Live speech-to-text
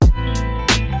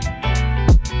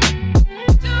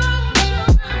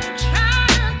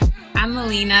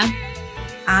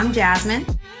I'm Jasmine.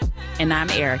 And I'm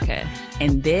Erica.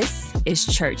 And this is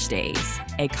Church Days,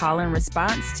 a call and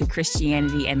response to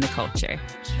Christianity and the culture.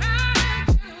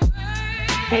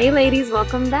 Hey ladies,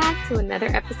 welcome back to another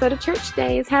episode of Church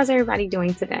Days. How's everybody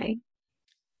doing today?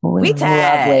 We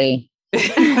lovely.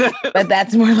 But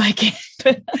that's more like it.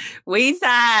 We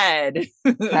sad.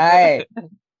 Hi.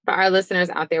 For our listeners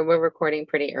out there, we're recording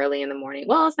pretty early in the morning.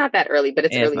 Well, it's not that early, but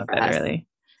it's early for us. Early.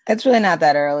 It's really not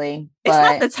that early. It's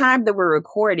not the time that we're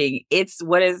recording. It's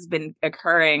what has been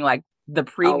occurring like the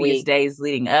previous days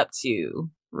leading up to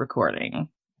recording.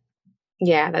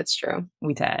 Yeah, that's true.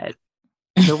 We tired.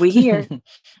 But we here.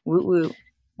 Woo woo.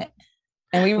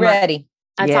 And we ready.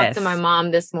 I talked to my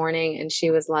mom this morning and she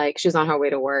was on her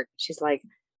way to work. She's like,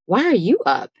 why are you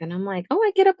up? And I'm like,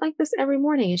 I get up like this every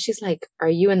morning. And she's like, are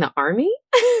you in the army?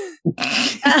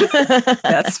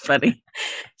 That's funny.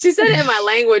 She said it in my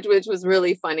language, which was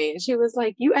really funny. And she was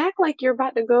like, you act like you're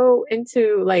about to go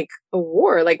into like a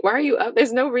war. Like, why are you up?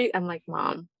 There's no reason. I'm like,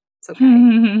 Mom, it's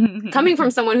okay. Coming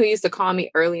from someone who used to call me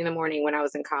early in the morning when I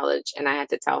was in college and I had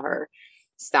to tell her,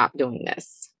 stop doing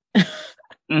this.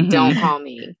 Don't call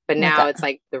me. But now it's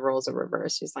like the roles are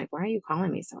reversed. She's like, why are you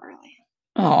calling me so early?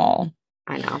 Oh,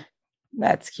 I know.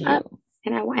 That's cute.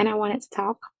 And I wanted to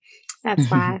talk. That's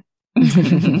why.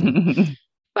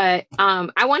 But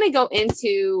I want to go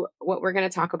into what we're going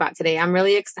to talk about today. I'm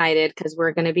really excited because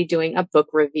we're going to be doing a book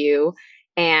review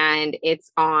and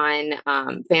it's on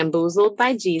Bamboozled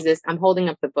by Jesus. I'm holding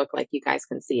up the book like you guys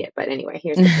can see it. But anyway,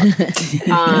 here's the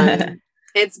book.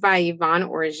 It's by Yvonne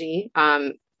Orji.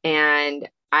 And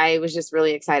I was just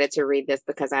really excited to read this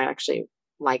because I actually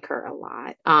like her a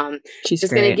lot. She's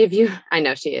just going to give you, I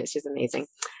know she is, she's amazing.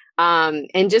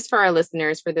 And just for our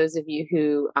listeners, for those of you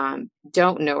who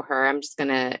don't know her, I'm just going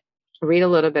to read a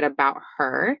little bit about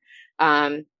her.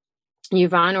 Yvonne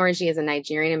Orji is a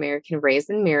Nigerian American raised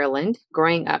in Maryland.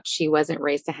 Growing up, she wasn't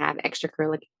raised to have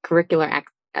extracurricular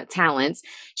talents.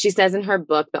 She says in her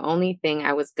book, the only thing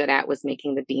I was good at was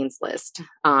making the dean's list.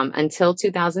 Until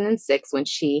 2006, when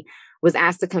she was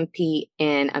asked to compete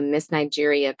in a Miss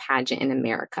Nigeria pageant in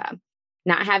America.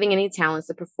 Not having any talents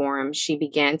to perform, she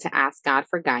began to ask God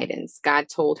for guidance. God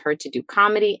told her to do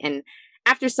comedy. And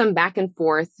after some back and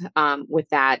forth with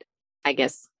that, I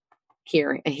guess,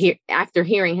 after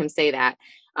hearing him say that,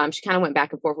 she kind of went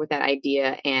back and forth with that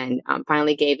idea and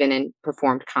finally gave in and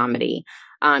performed comedy.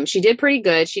 She did pretty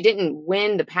good. She didn't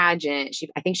win the pageant.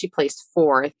 I think she placed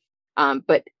fourth.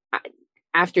 But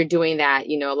after doing that,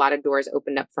 a lot of doors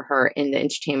opened up for her in the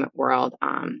entertainment world.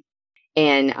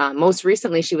 And most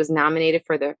recently, she was nominated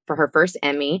for her first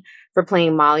Emmy for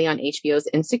playing Molly on HBO's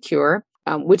Insecure,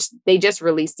 which they just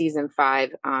released season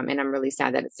 5. And I'm really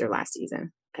sad that it's their last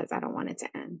season because I don't want it to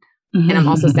end. And I'm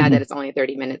also sad that it's only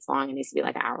 30 minutes long. It needs to be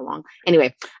like an hour long.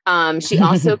 Anyway, she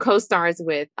also co-stars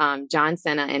with John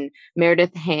Cena and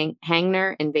Meredith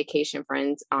Hangner in Vacation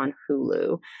Friends on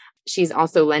Hulu. She's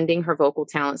also lending her vocal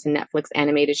talents to Netflix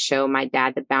animated show My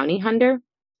Dad, the Bounty Hunter,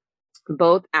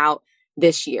 both out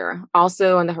this year.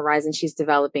 Also on the horizon, she's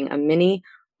developing a mini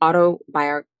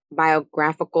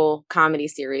autobiographical comedy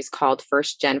series called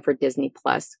First Gen for Disney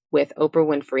Plus with Oprah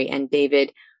Winfrey and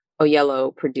David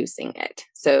Oyelowo producing it.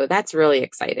 So that's really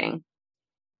exciting.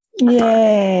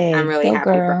 Yay. I'm really happy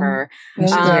for her.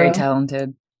 She's very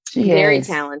talented. Very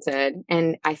talented.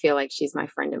 And I feel like she's my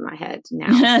friend in my head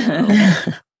now. So.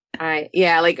 I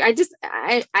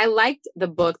liked the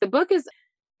book. The book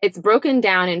it's broken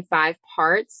down in 5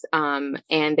 parts. And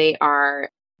they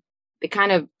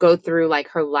kind of go through like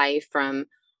her life from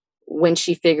when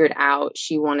she figured out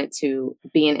she wanted to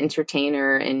be an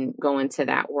entertainer and go into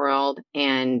that world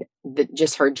and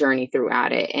just her journey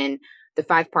throughout it. And the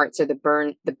 5 parts are the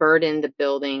burden, the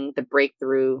building, the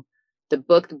breakthrough, the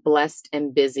booked, blessed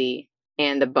and busy,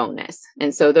 and the bonus.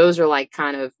 And so those are like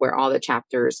kind of where all the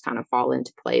chapters kind of fall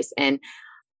into place. And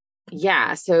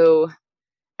yeah, so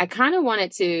I kind of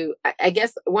wanted to, I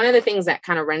guess one of the things that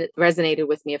kind of resonated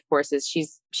with me, of course, is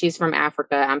she's from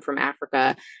Africa. I'm from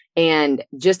Africa. And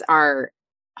just our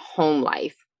home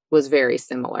life was very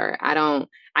similar. I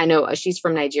know she's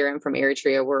from Nigeria. I'm from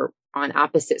Eritrea. We're on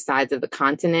opposite sides of the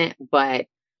continent, but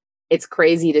it's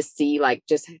crazy to see like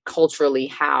just culturally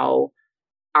how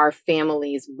our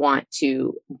families want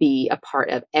to be a part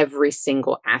of every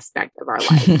single aspect of our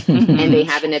life. And they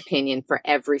have an opinion for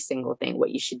every single thing,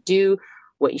 what you should do,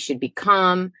 what you should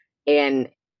become, and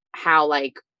how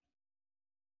like,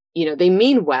 they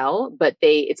mean well, but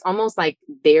it's almost like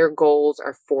their goals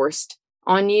are forced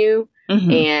on you.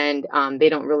 And they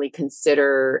don't really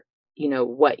consider,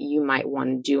 what you might want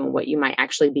to do and what you might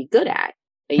actually be good at.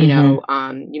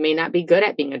 You may not be good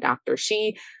at being a doctor.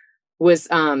 She was,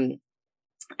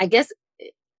 I guess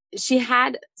she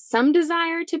had some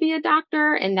desire to be a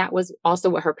doctor. And that was also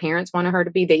what her parents wanted her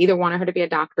to be. They either wanted her to be a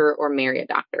doctor or marry a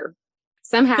doctor.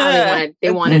 Somehow they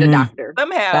wanted a doctor.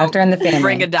 Somehow doctor in the family.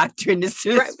 Bring a doctor into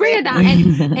Sue's bring a doctor.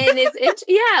 family. And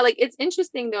it's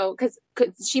interesting though, because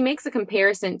she makes a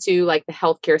comparison to like the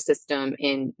healthcare system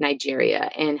in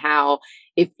Nigeria and how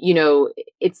if,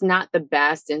 it's not the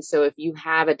best. And so if you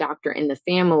have a doctor in the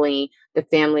family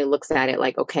looks at it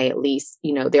like, okay, at least,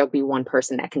 there'll be one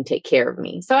person that can take care of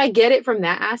me. So I get it from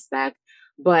that aspect,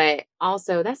 but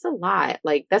also that's a lot.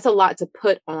 Like that's a lot to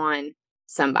put on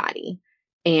somebody.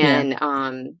 And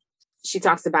she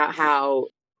talks about how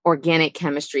organic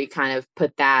chemistry kind of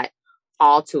put that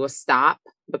all to a stop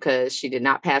because she did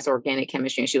not pass organic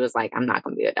chemistry. And she was like, I'm not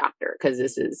going to be a doctor because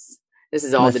this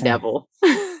is all the devil.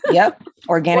 Yep.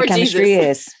 Organic chemistry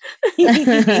is.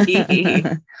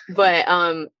 But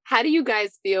how do you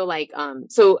guys feel like,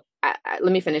 so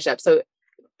let me finish up. So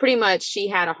pretty much she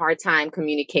had a hard time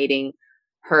communicating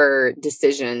her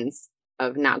decisions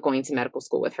of not going to medical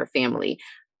school with her family.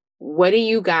 What do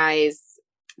you guys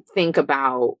think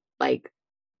about, like,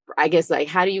 I guess, like,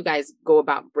 how do you guys go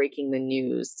about breaking the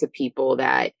news to people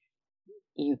that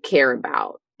you care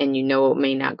about and it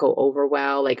may not go over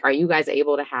well? Like, are you guys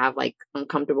able to have like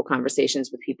uncomfortable conversations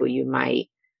with people you might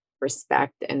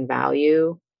respect and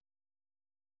value?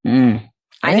 I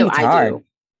know I do.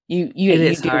 You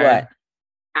do hard.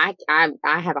 What? I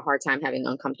have a hard time having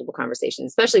uncomfortable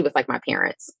conversations, especially with like my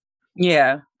parents.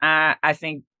 Yeah, I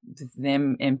think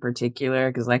them in particular,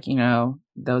 because like,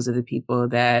 those are the people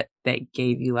that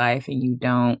gave you life, and you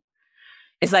don't,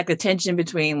 it's like the tension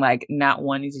between like not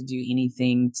wanting to do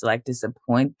anything to like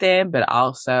disappoint them, but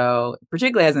also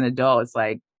particularly as an adult, it's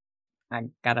like I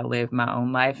gotta live my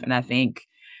own life. And I think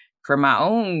for my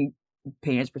own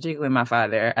parents, particularly my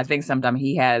father, I think sometimes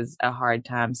he has a hard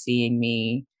time seeing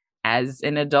me as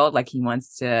an adult. Like he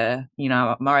wants to,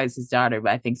 I'm always his daughter,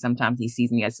 but I think sometimes he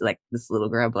sees me as like this little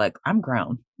girl, but like I'm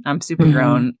grown. I'm super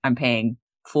grown. I'm paying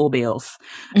full bills.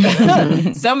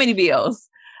 So many bills.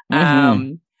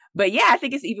 But yeah, I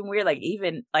think it's even weird. Like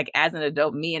even like as an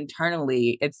adult, me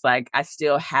internally, it's like I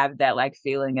still have that like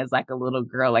feeling as like a little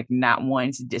girl, like not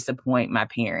wanting to disappoint my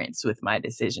parents with my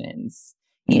decisions.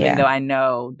 Even though I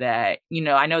know that,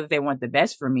 I know that they want the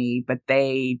best for me, but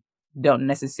they don't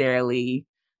necessarily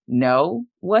know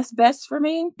what's best for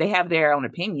me. They have their own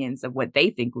opinions of what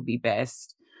they think would be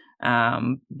best.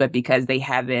 But because they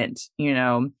haven't,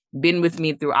 been with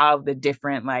me through all of the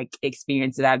different like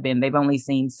experiences I've been, they've only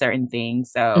seen certain things.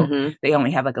 So they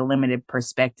only have like a limited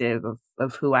perspective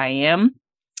of who I am.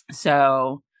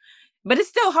 So, but it's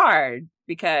still hard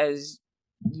because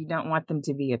you don't want them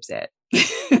to be upset.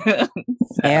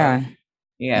 Yeah.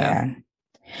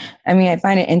 I mean, I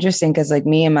find it interesting because like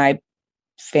me and my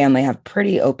family have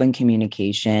pretty open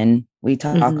communication. We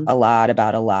talk a lot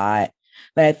about a lot,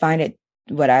 but I find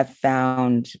what I've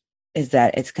found is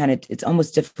that it's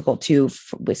almost difficult too,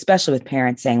 especially with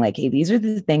parents saying like, hey, these are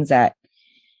the things that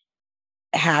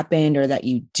happened or that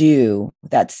you do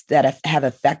that have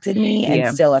affected me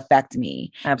and still affect me.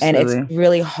 Absolutely. And it's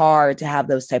really hard to have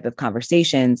those type of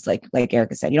conversations. Like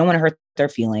Erica said, you don't want to hurt their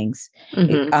feelings.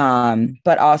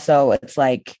 But also it's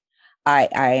like, I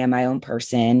am my own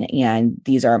person and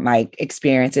these are my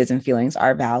experiences and feelings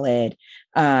are valid.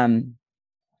 So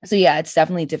yeah, it's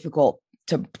definitely difficult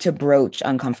to broach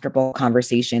uncomfortable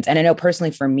conversations. And I know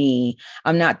personally for me,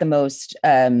 I'm not the most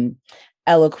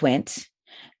eloquent.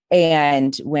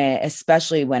 And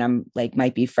especially when I'm like,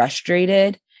 might be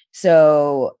frustrated.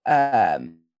 So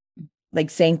like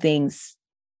saying things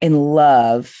in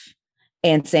love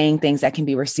and saying things that can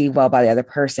be received well by the other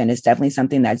person is definitely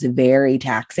something that's very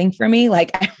taxing for me.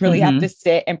 Like I really have to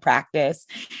sit and practice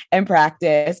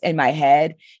in my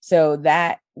head. So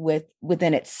that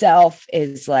within itself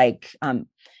is like, a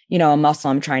muscle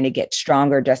I'm trying to get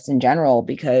stronger just in general,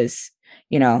 because,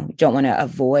 don't want to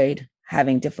avoid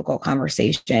having difficult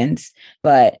conversations,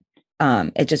 but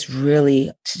it just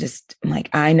really I'm like,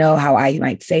 I know how I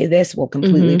might say this will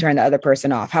completely turn the other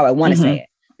person off, how I want to say it.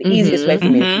 The easiest way for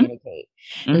me to communicate.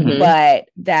 But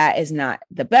that is not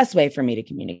the best way for me to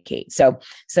communicate. So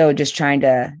just trying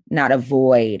to not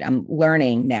avoid, I'm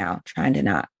learning now, trying to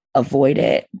not avoid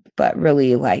it, but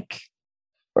really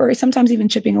or sometimes even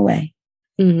chipping away.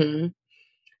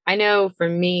 I know for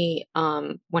me,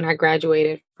 when I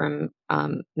graduated from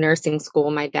nursing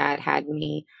school, my dad had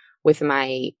me with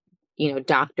my,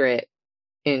 doctorate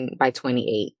by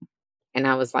 28. And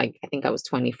I was like, I think I was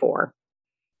 24.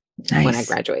 Nice. When I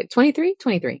graduated. 23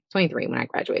 when I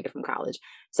graduated from college.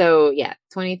 So yeah,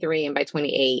 23. And by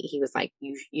 28, he was like,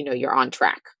 you're on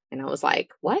track. And I was like,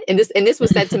 what? And this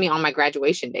was said to me on my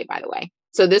graduation day, by the way.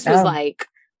 So this was like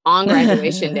on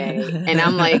graduation day. And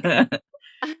I'm like, I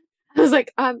was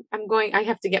like, I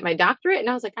have to get my doctorate. And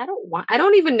I was like, I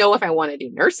don't even know if I want to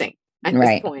do nursing at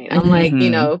this point. I'm like,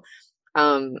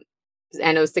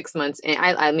 I know 6 months, and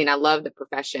I mean, I love the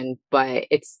profession, but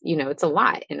it's, it's a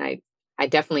lot. And I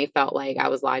definitely felt like I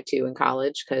was lied to in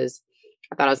college because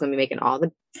I thought I was going to be making all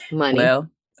the money. Well,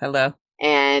 hello.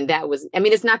 And that was, I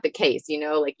mean, it's not the case,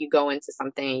 like you go into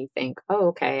something and you think, oh,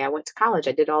 okay, I went to college,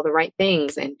 I did all the right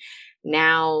things. And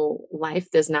now life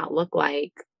does not look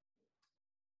like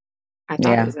I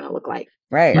thought it was going to look like.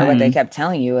 Right. Or what they kept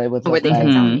telling you it would look what they like.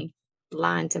 kept telling me,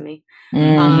 lying to me.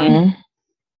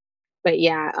 But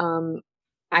yeah,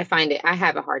 I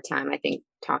have a hard time, I think,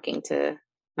 talking to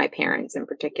my parents in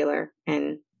particular.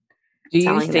 And do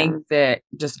you think that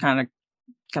just kind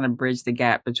of bridge the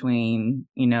gap between,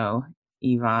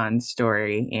 Yvonne's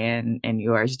story and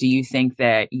yours? Do you think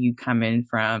that you coming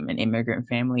from an immigrant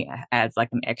family adds like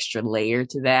an extra layer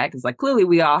to that? Because like clearly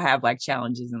we all have like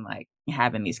challenges in like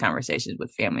having these conversations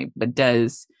with family, but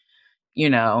does,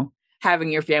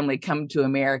 having your family come to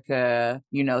America,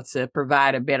 to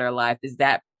provide a better life, does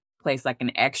that place like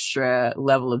an extra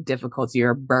level of difficulty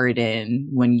or burden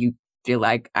when you feel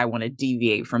like I want to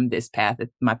deviate from this path that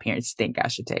my parents think I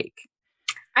should take?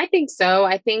 I think so.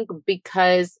 I think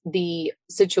because the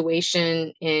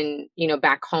situation in,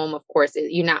 back home, of course,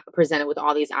 you're not presented with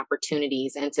all these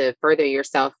opportunities, and to further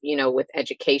yourself, with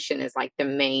education is like the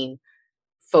main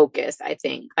focus. I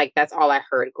think like that's all I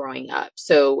heard growing up.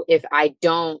 So if I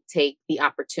don't take the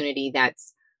opportunity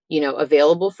that's,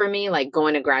 available for me, like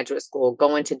going to graduate school,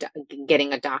 going to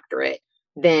getting a doctorate,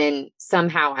 then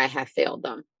somehow I have failed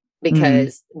them,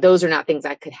 because those are not things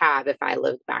I could have if I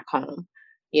lived back home.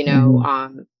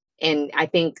 And I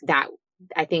think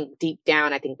deep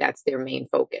down, I think that's their main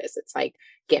focus. It's like,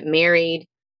 get married,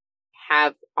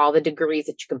 have all the degrees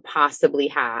that you can possibly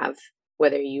have,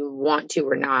 whether you want to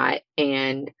or not.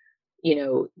 And,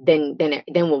 then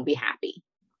we'll be happy.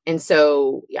 And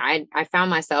so I found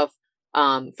myself,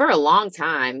 for a long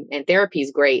time, and therapy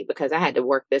is great because I had to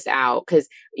work this out, because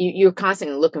you're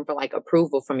constantly looking for like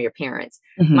approval from your parents.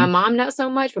 My mom, not so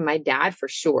much, but my dad for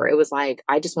sure. It was like,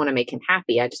 I just want to make him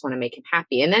happy. I just want to make him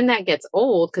happy. And then that gets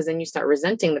old, because then you start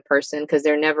resenting the person because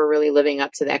they're never really living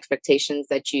up to the expectations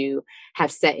that you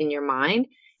have set in your mind.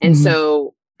 And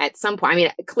so at some point, I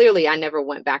mean, clearly I never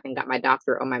went back and got my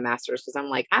doctorate or my master's, because I'm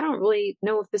like, I don't really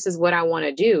know if this is what I want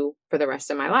to do for the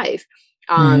rest of my life.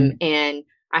 And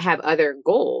I have other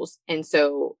goals. And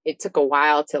so it took a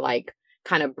while to like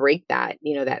kind of break that,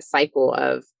 that cycle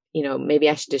of, maybe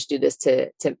I should just do this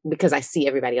to because I see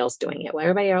everybody else doing it. Well,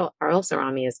 everybody else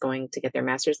around me is going to get their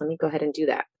master's. Let me go ahead and do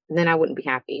that. And then I wouldn't be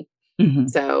happy.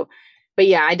 So, but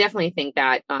yeah, I definitely think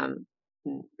that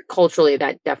culturally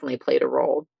that definitely played a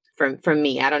role for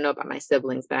me. I don't know about my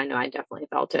siblings, but I know I definitely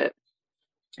felt it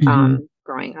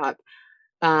growing up.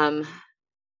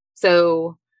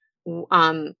 So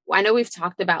I know we've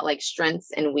talked about like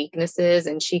strengths and weaknesses,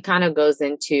 and she kind of goes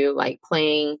into like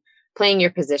playing your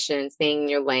position, staying in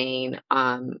your lane.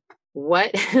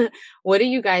 What do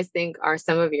you guys think are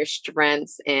some of your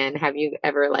strengths, and have you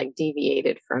ever like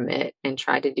deviated from it and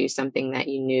tried to do something that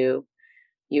you knew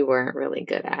you weren't really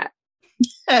good at?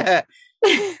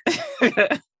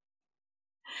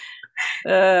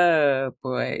 Oh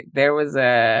boy, there was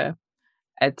a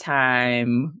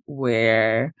time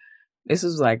where this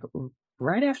was like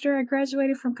right after I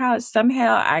graduated from college.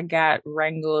 Somehow I got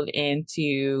wrangled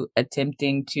into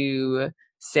attempting to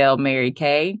sell Mary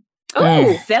Kay.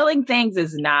 Oh, selling things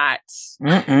is not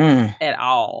at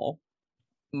all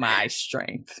my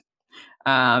strength.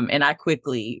 And I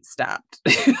quickly stopped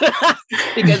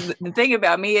because the thing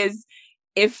about me is,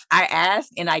 if I ask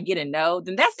and I get a no,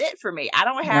 then that's it for me. I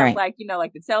don't have like the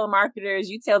telemarketers,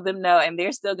 you tell them no, and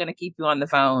they're still going to keep you on the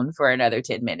phone for another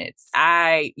 10 minutes.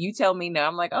 You tell me no,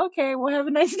 I'm like, okay, well, have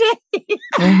a nice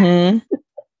day.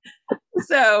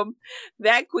 So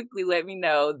that quickly let me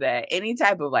know that any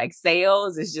type of like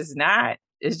sales is just not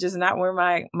where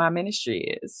my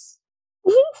ministry is.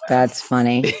 That's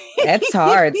funny. It's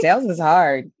hard. Sales is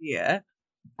hard. Yeah.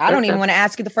 I don't even want to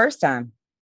ask you the first time.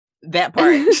 That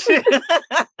part.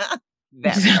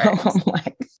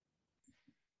 Part.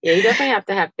 Yeah, you definitely have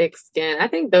to have thick skin. I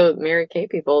think the Mary Kay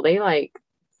people, they like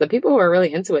the people who are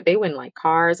really into it. They win like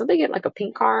cars. Don't they get like a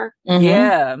pink car?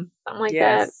 Yeah, something like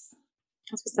that. That's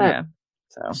what's up. Yeah.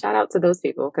 So shout out to those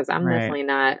people, because I'm definitely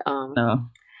not. No,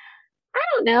 I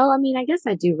don't know. I mean, I guess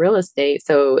I do real estate,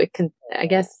 so it can. I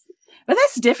guess. But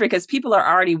that's different, because people are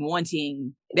already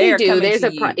wanting. They do. There's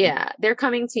they're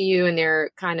coming to you, and they're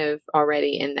kind of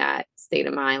already in that state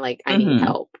of mind. Like, I need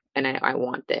help, and I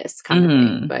want this kind of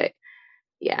thing. But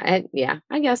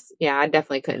I guess, I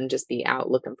definitely couldn't just be out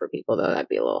looking for people though. That'd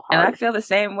be a little And hard. I feel the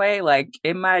same way. Like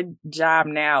in my job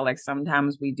now, like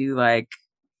sometimes we do like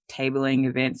tabling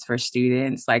events for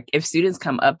students. Like if students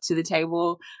come up to the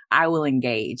table, I will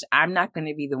engage. I'm not going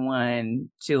to be the one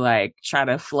to like try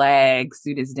to flag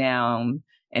students down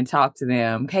and talk to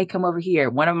them. Hey, come over here.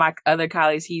 One of my other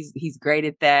colleagues, he's great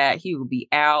at that. He will be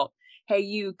out. Hey,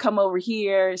 you come over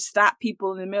here, stop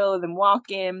people in the middle of them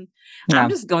walking. Yeah. I'm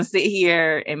just going to sit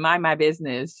here and mind my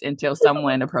business until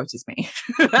someone approaches me.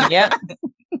 Yep.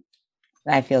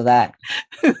 I feel that.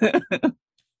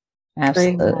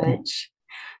 Absolutely.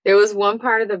 There was one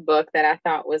part of the book that I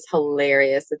thought was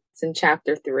hilarious. It's in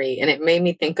chapter 3, and it made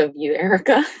me think of you,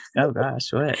 Erica. Oh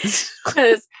gosh, what?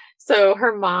 So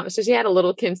her mom, she had a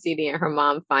Little Kim CD, and her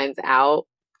mom finds out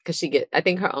because I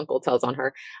think her uncle tells on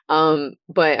her.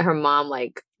 But her mom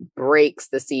like breaks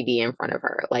the CD in front of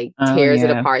her, like tears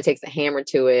it apart, takes a hammer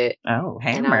to it. Oh,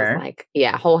 hammer. And I was like,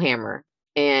 yeah, whole hammer.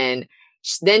 And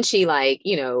then she like,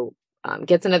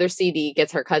 gets another CD,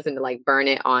 gets her cousin to like burn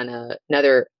it on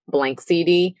another blank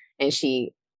CD, and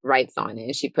she writes on it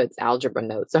and she puts algebra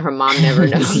notes. So her mom never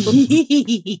knows.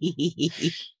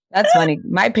 That's funny.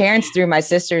 My parents threw my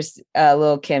sister's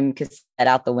Lil' Kim cassette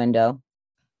out the window.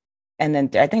 And then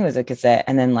I think it was a cassette,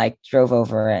 and then like drove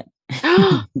over it.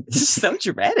 So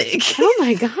dramatic. Oh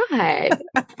my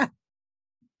God.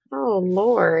 Oh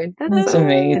Lord. That's so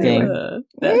amazing.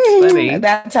 That's funny.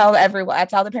 That's how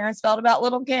the parents felt about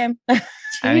Lil' Kim.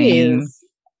 I mean,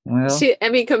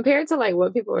 compared to like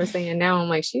what people are saying now, I'm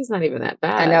like, she's not even that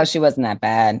bad. I know she wasn't that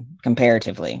bad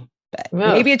comparatively, but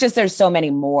maybe it's just there's so many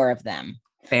more of them.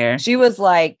 Fair. She was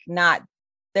like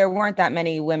there weren't that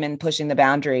many women pushing the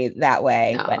boundary that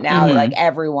way, but now like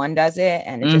everyone does it,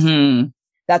 and it just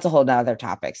that's a whole nother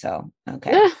topic. So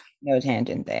okay, no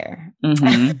tangent there.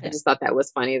 I just thought that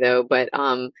was funny though. But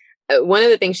one of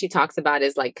the things she talks about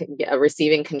is like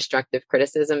receiving constructive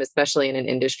criticism, especially in an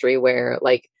industry where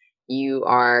like you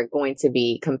are going to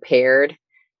be compared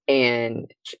and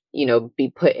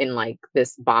be put in like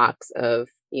this box of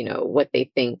what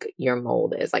they think your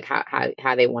mold is, like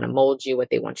how they want to mold you, what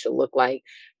they want you to look like.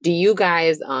 Do you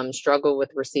guys struggle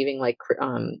with receiving like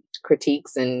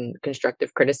critiques and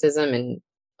constructive criticism, and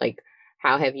like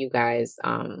how have you guys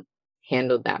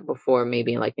handled that before,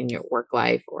 maybe like in your work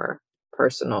life or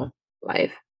personal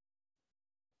life?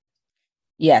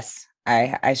 Yes,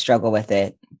 I struggle with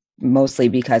it, mostly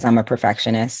because I'm a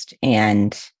perfectionist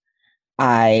and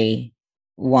I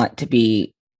want to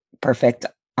be perfect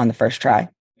on the first try.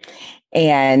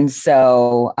 And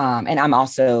so, and I'm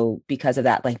also, because of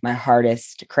that, like my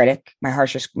harshest critic.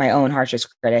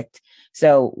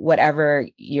 So whatever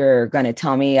you're going to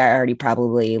tell me, I already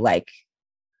probably like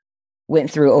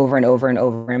went through over and over and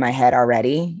over in my head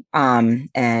already.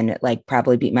 And like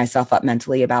probably beat myself up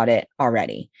mentally about it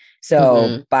already.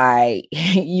 So by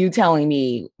you telling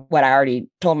me what I already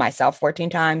told myself 14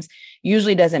 times,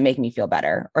 usually doesn't make me feel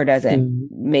better or doesn't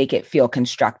make it feel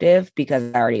constructive, because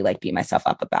I already like beat myself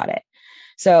up about it.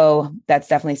 So that's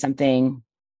definitely something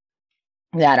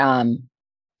that, I'm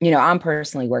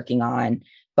personally working on,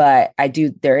 but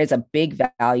there is a big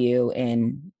value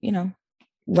in,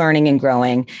 learning and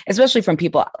growing, especially from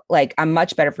people. Like I'm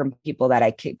much better from people that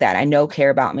I know care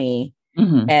about me.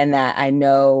 And that I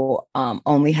know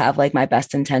only have like my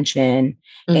best intention.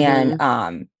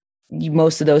 And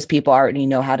most of those people already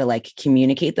know how to like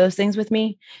communicate those things with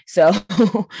me. So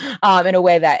in a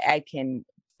way that I can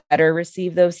better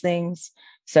receive those things.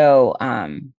 So,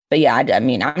 but yeah, I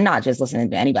mean, I'm not just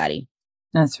listening to anybody.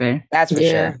 That's fair. That's for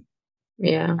sure.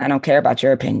 Yeah. I don't care about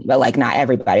your opinion, but like not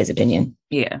everybody's opinion.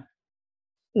 Yeah.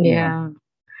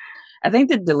 I think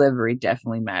the delivery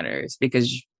definitely matters,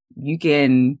 because you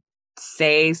can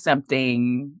say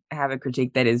something, have a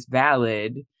critique that is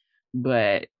valid,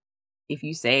 but if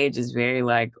you say it just very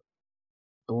like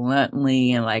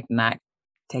bluntly and like not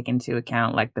take into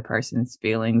account like the person's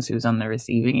feelings who's on the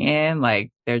receiving end,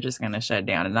 like they're just gonna shut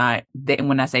down. And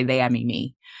when I say they, I mean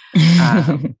me.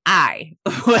 I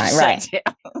was shut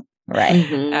down.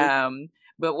 Right.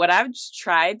 But what I've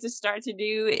tried to start to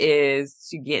do is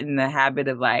to get in the habit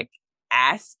of like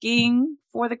asking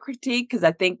for the critique, because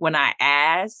I think when I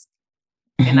ask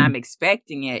and I'm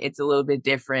expecting it, it's a little bit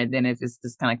different than if it's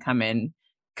just kind of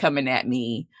coming at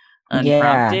me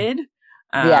unprompted.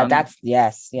 That's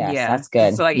yes, that's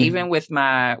good. So like even with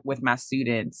my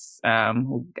students,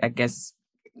 who I guess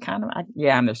kind of,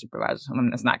 I'm their supervisor.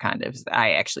 It's not kind of,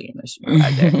 I actually am their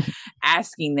supervisor.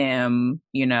 Asking them,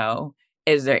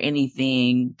 is there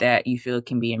anything that you feel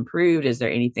can be improved? Is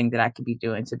there anything that I could be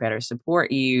doing to better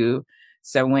support you?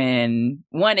 So when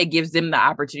one, it gives them the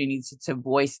opportunity to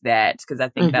voice that, because I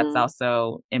think that's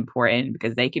also important,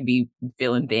 because they could be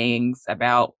feeling things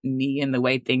about me and the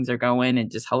way things are going and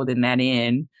just holding that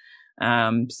in.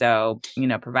 So, you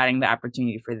know, providing the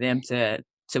opportunity for them to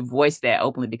voice that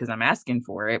openly because I'm asking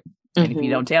for it. And if you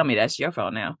don't tell me, that's your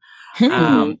fault now.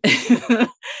 And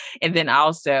then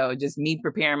also just me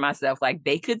preparing myself, like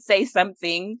they could say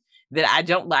something that I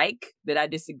don't like, that I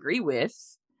disagree with.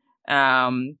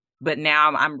 But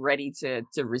now I'm ready to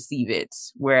receive it.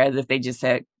 Whereas if they just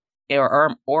said,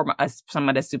 or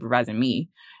someone that's supervising me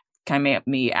come at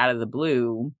me out of the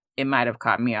blue, it might have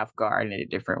caught me off guard in a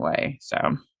different way. So,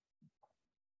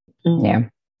 yeah,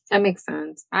 that makes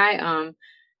sense.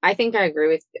 I think I agree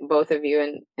with both of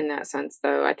you in that sense,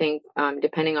 though. I think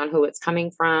depending on who it's coming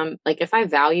from, like if I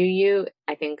value you,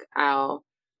 I think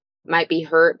might be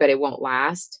hurt, but it won't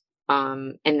last.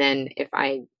 And then if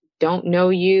I don't know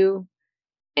you,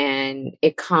 and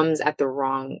it comes at the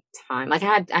wrong time. Like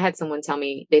I had someone tell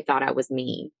me they thought I was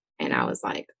mean, and I was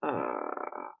like,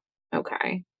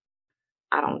 okay,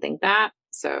 I don't think that.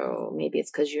 So maybe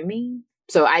it's because you're mean.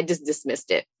 So I just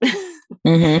dismissed it.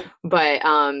 But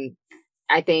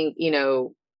I think, you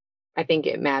know, I think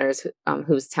it matters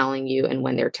who's telling you and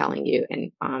when they're telling you,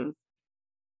 and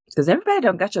because everybody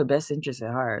don't got your best interest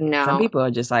at heart. No. Some people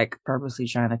are just like purposely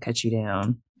trying to cut you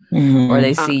down. Or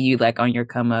they see you like on your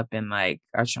come up and like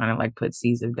are trying to like put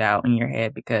seeds of doubt in your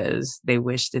head because they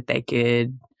wish that they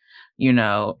could, you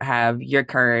know, have your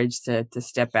courage to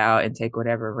step out and take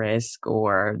whatever risk,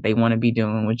 or they want to be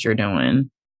doing what you're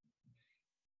doing.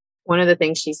 One of the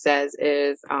things she says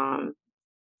is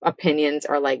opinions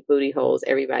are like booty holes.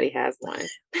 Everybody has one.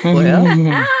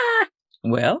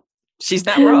 Well, she's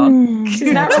not wrong.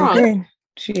 She's not wrong.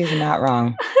 She is not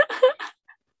wrong.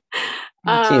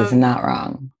 She is not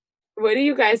wrong. What do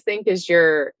you guys think is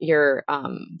your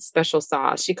special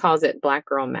sauce? She calls it Black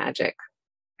girl magic.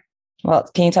 Well,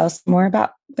 can you tell us more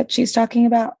about what she's talking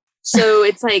about? So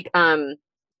it's like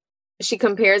she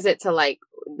compares it to like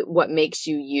what makes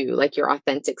you, like your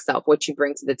authentic self, what you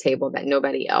bring to the table that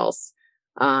nobody else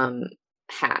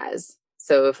has.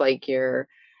 So if like you're,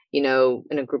 you know,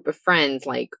 in a group of friends,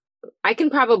 like I can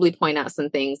probably point out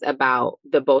some things about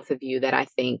the both of you that I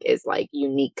think is like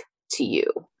unique to you.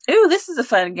 Ooh, this is a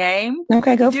fun game.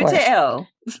 Okay, go for it.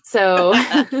 So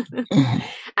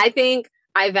I think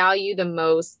I value the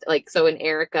most, like, so in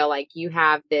Erica, like you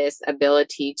have this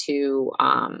ability to,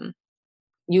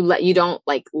 you don't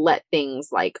like let things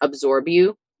like absorb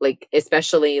you, like,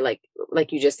 especially like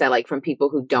you just said, like from people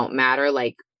who don't matter,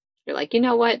 like you're like, you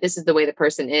know what, this is the way the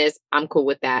person is. I'm cool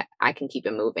with that. I can keep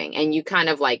it moving. And you kind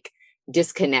of like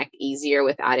disconnect easier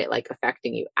without it like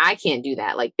affecting you. I can't do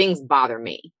that. Like things bother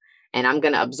me and I'm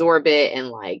going to absorb it and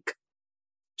like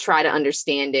try to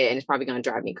understand it. And it's probably going to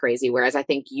drive me crazy. Whereas I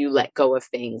think you let go of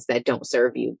things that don't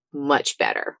serve you much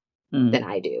better than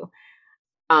I do.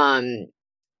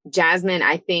 Jasmine,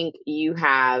 I think you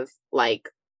have like,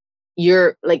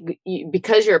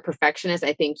 because you're a perfectionist,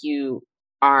 I think you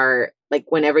are like,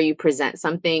 whenever you present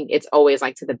something, it's always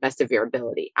like to the best of your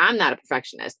ability. I'm not a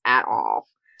perfectionist at all.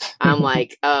 I'm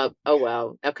like, oh,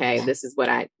 well, okay, this is what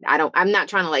I'm not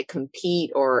trying to like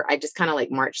compete, or I just kind of like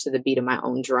march to the beat of my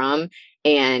own drum.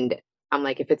 And I'm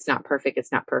like, if it's not perfect,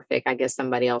 it's not perfect. I guess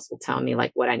somebody else will tell me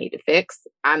like what I need to fix.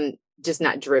 I'm just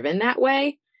not driven that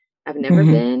way. I've never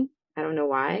been. I don't know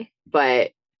why,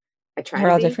 but I try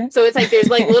to be. Different. So it's like, there's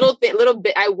like little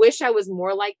bit. I wish I was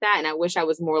more like that. And I wish I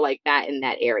was more like that in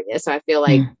that area. So I feel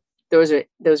like those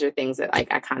are things that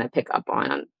like I kind of pick up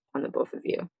on the both of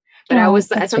you. But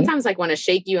I sometimes like want to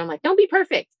shake you. I'm like, don't be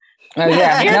perfect. Oh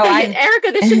yeah.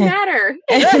 Erica, this should matter.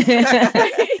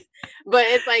 But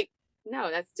it's like, no,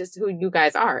 that's just who you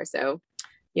guys are. So,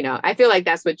 you know, I feel like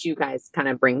that's what you guys kind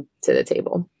of bring to the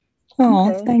table.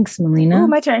 Oh, okay. Thanks, Melina. Oh,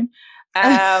 my turn.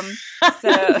 Oh,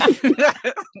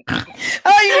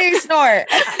 you need to snort.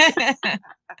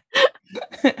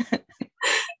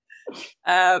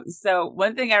 So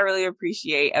one thing I really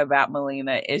appreciate about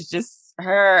Melina is just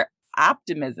her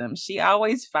optimism. She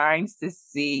always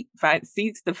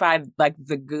seeks to find like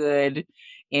the good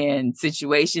in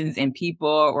situations and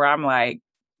people where I'm like,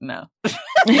 no.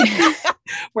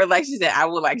 Where like she said, I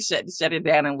will like shut it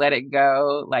down and let it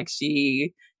go. Like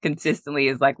she consistently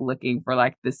is like looking for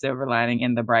like the silver lining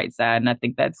and the bright side. And I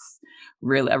think that's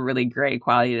really a really great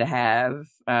quality to have,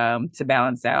 to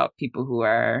balance out people who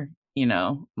are, you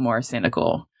know, more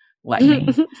cynical like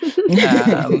me.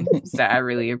 So I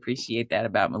really appreciate that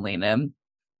about Melina.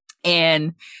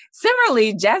 And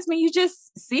similarly, Jasmine, you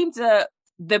just seem to,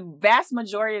 the vast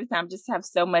majority of the time, just have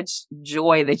so much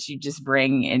joy that you just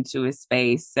bring into a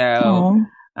space. So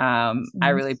I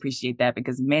really appreciate that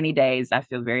because many days I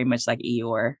feel very much like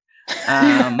Eeyore.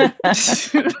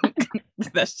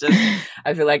 That's just,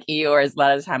 I feel like Eeyore is a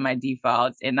lot of the time my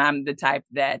default, and I'm the type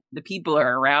that the people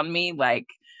are around me, like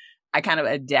I kind of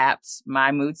adapt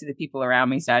my mood to the people around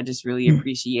me. So I just really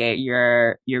appreciate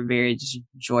your very just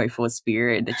joyful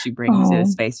spirit that you bring into the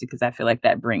space, because I feel like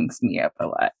that brings me up a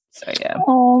lot. So yeah.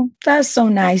 Oh, that's so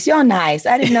nice. Y'all nice.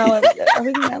 I didn't know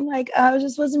everything. I'm like, I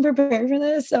just wasn't prepared for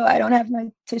this, so I don't have my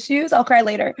tissues. I'll cry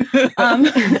later.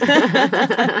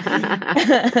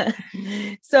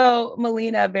 So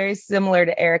Melina, very similar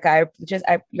to Erica.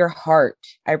 Your heart.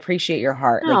 I appreciate your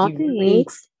heart. Like you really,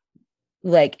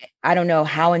 like, I don't know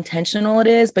how intentional it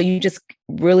is, but you just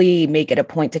really make it a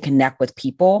point to connect with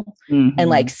people and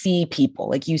like see people,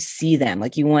 like you see them,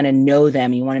 like you want to know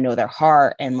them, you want to know their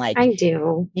heart. And like, I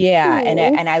do. Yeah.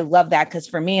 And I love that. Cause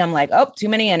for me, I'm like, oh, too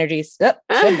many energies. Oh,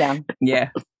 shut down. Yeah.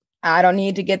 I don't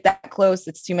need to get that close.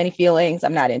 It's too many feelings.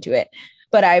 I'm not into it,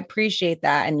 but I appreciate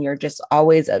that. And you're just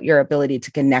always your ability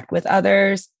to connect with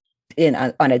others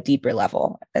on a deeper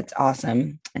level. That's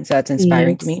awesome. And so that's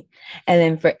inspiring to me. And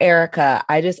then for Erica,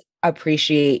 I just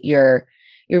appreciate your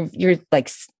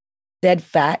like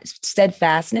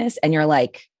steadfastness and your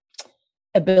like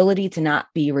ability to not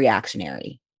be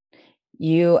reactionary.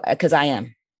 Because I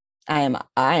am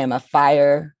a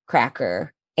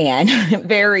firecracker and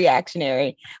very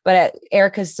reactionary, but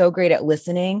Erica's so great at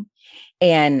listening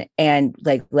and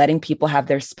like letting people have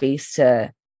their space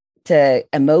to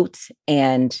emote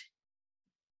and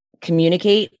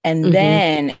communicate, and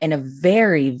then in a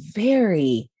very,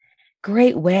 very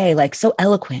great way, like so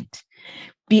eloquent,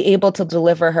 be able to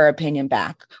deliver her opinion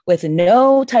back with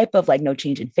no type of like no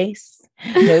change in face,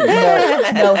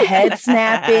 no head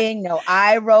snapping, no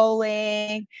eye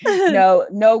rolling,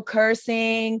 no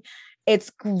cursing. It's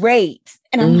great.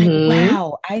 And I'm like,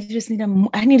 wow, I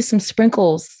need some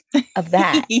sprinkles of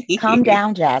that. Calm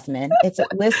down, Jasmine.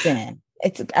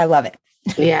 I love it.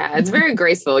 Yeah, it's very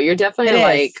graceful. You're definitely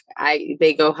like,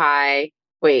 they go high.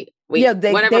 Wait, they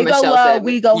Michelle go low, said,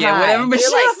 we go high. Whatever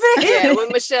Michelle said. Yeah,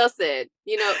 what Michelle said,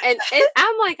 and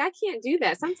I'm like, I can't do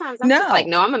that. Sometimes I'm just like,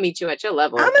 no, I'm gonna meet you at your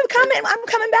level. I'm coming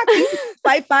back to you.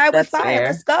 Fight fire with fire. Fair.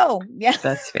 Let's go. Yeah,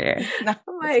 that's fair. No,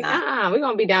 I'm like, we're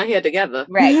gonna be down here together,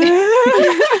 right?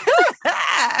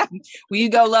 When you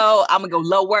go low, I'm gonna go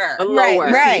lower.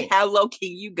 Right. See how low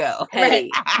can you go? Petty.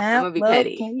 I'm gonna be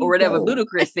petty, or whatever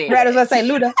Ludacris said. Right, I was gonna say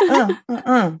Luda.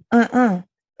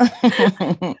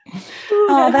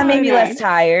 Oh, that made me less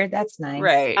tired. That's nice.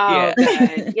 Right. Oh,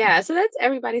 good. Yeah. So that's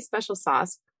everybody's special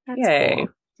sauce. That's cool.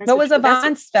 What was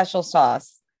Yvonne's special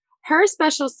sauce? Her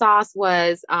special sauce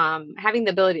was having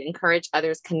the ability to encourage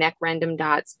others, connect random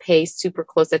dots, pay super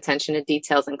close attention to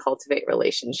details, and cultivate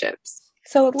relationships.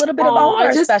 So a little bit about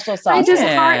her special sauce. I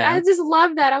just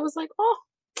love that. I was like, oh,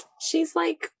 she's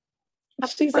like a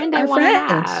friend I want to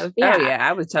have. Yeah. Oh yeah,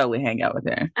 I would totally hang out with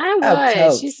her. I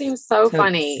would. She seems so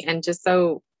funny and just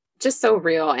so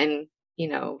real and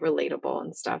relatable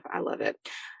and stuff. I love it.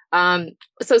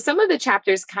 So some of the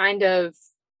chapters kind of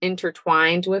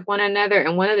intertwined with one another,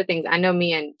 and one of the things I know,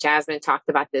 me and Jasmine talked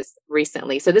about this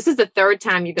recently. So this is the third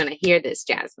time you're going to hear this,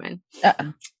 Jasmine.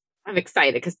 I'm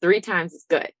excited because 3 times is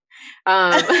good.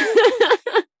 But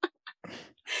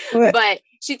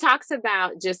she talks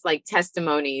about just like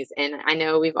testimonies, and I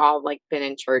know we've all like been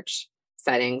in church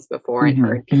settings before and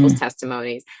heard people's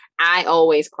testimonies. I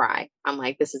always cry. I'm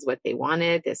like, this is what they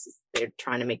wanted. They're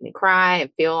trying to make me cry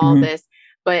and feel all this.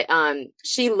 But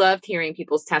she loved hearing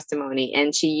people's testimony,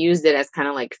 and she used it as kind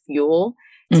of like fuel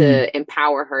to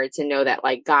empower her to know that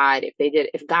like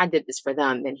if God did this for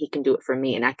them, then he can do it for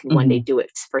me, and I can one day do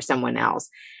it for someone else.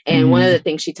 And one of the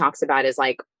things she talks about is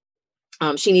like,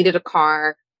 she needed a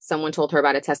car. Someone told her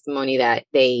about a testimony that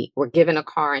they were given a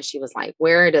car, and she was like,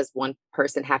 where does one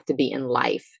person have to be in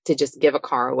life to just give a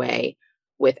car away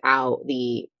without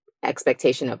the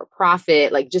expectation of a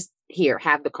profit? Like, just here,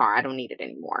 have the car. I don't need it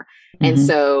anymore. And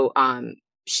so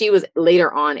she was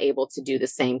later on able to do the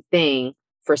same thing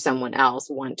for someone else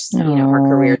once, her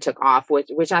career took off,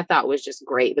 which I thought was just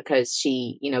great, because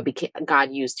she,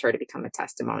 God used her to become a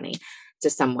testimony to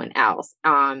someone else.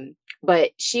 But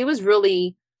she was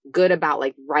really good about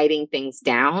like writing things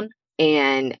down.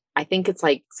 And I think it's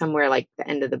like somewhere like the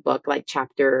end of the book, like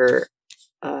chapter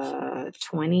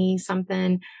 20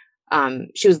 something.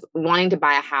 She was wanting to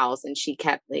buy a house, and she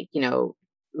kept like,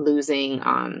 losing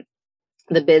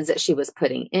the bids that she was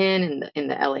putting in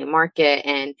the LA market.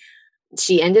 And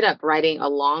she ended up writing a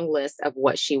long list of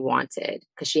what she wanted,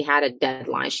 because she had a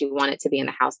deadline. She wanted to be in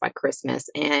the house by Christmas.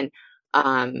 And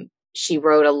she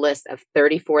wrote a list of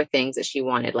 34 things that she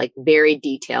wanted, like very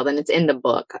detailed. And it's in the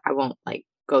book. I won't like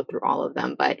go through all of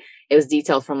them, but it was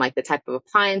detailed from like the type of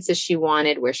appliances she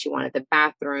wanted, where she wanted the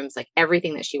bathrooms, like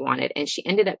everything that she wanted. And she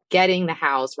ended up getting the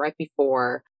house right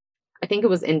before, I think it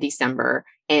was in December,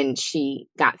 and she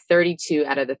got 32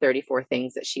 out of the 34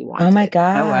 things that she wanted. Oh my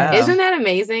God. Oh, wow. Isn't that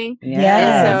amazing?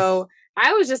 Yes. And so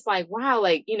I was just like, wow,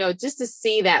 like, you know, just to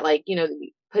see that, like, you know,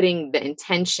 putting the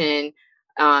intention,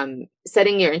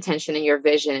 setting your intention and your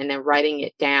vision and then writing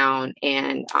it down.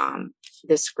 And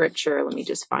the scripture, let me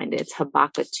just find it. It's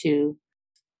Habakkuk 2,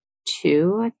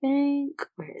 I think.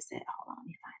 Where is it? Hold on, let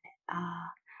me find it.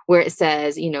 Where it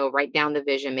says, you know, write down the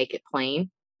vision, make it plain.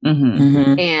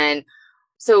 And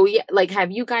so, yeah, like,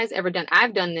 have you guys ever done,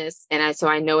 I've done this, and so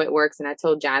I know it works. And I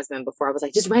told Jasmine before, I was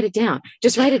like, just write it down.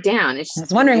 And I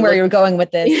was wondering where you were going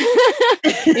with this.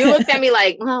 You looked at me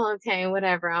like, well, okay,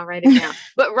 whatever, I'll write it down.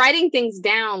 But writing things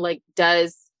down, like,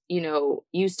 does, you know,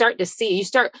 you start to see,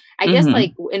 I guess,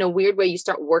 like, in a weird way, you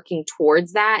start working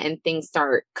towards that, and things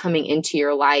start coming into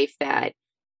your life that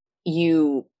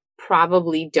you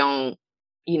probably don't,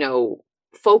 you know,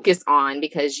 focus on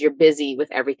because you're busy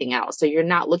with everything else. So you're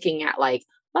not looking at like,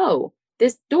 oh,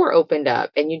 this door opened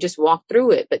up and you just walk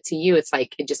through it. But to you, it's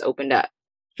like, it just opened up.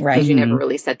 Right. Because you never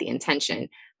really set the intention.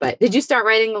 But did you start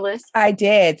writing the list? I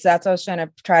did. So that's what I was trying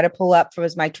to pull up for,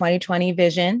 was my 2020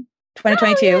 vision.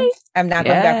 2022. Oh, I'm not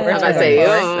going backwards.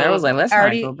 I was like, let's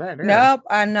not go better. Nope.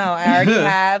 I know. I already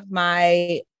have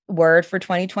my word for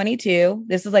 2022.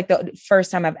 This is like the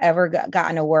first time I've ever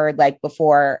gotten a word like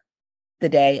before the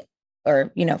day,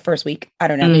 or, you know, first week. I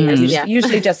don't know.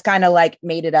 Usually just kind of like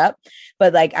made it up.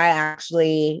 But like, I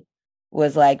actually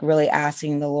was like really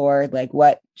asking the Lord, like,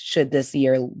 what should next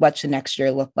year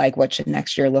look like? What should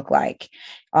next year look like?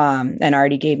 And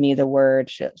already gave me the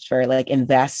word for like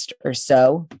invest or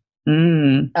sow.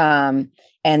 And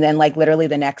then like literally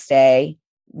the next day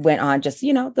went on just,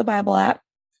 you know, the Bible app,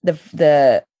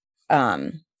 and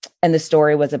the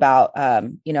story was about,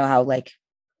 you know, how like,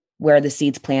 where the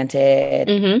seeds planted,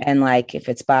 and like if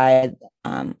it's by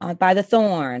the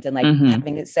thorns, and like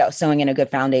having it sowing in a good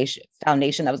foundation.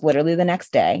 That was literally the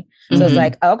next day. So it's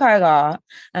like, okay, God,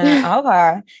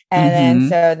 okay.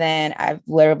 And then I've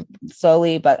literally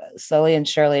slowly and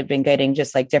surely been getting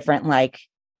just like different, like,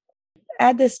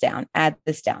 add this down.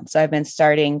 So I've been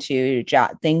starting to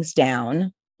jot things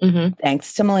down,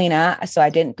 thanks to Melina. So I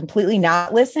didn't completely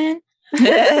not listen.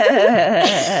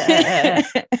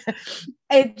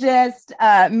 It just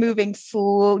moving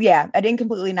slow. Yeah, I didn't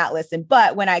completely not listen.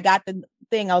 But when I got the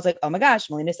thing, I was like, oh my gosh,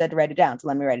 Melina said to write it down. So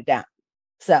let me write it down.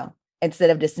 So instead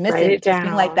of dismissing it, just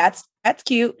being like, that's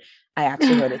cute, I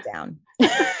actually wrote it down.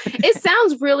 It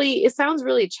sounds really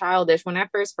childish. When I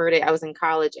first heard it, I was in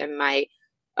college, and my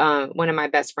one of my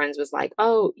best friends was like,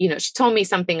 oh, you know, she told me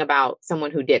something about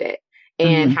someone who did it.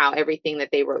 And how everything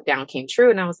that they wrote down came true.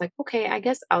 And I was like, okay, I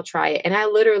guess I'll try it. And I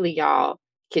literally, y'all,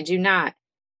 kid you not,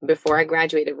 before I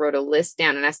graduated, wrote a list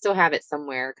down, and I still have it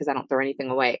somewhere because I don't throw anything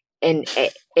away. And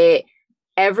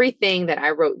everything that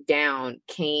I wrote down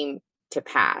came to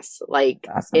pass, like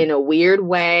in a weird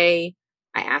way.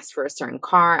 I asked for a certain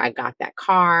car. I got that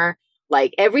car.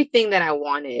 Like everything that I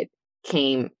wanted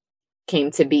came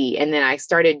to be. And then I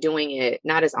started doing it,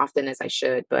 not as often as I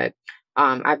should, but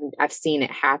I've seen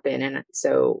it happen. And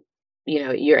so, you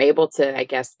know, you're able to, I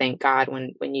guess, thank God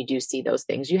when you do see those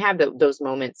things. You have those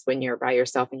moments when you're by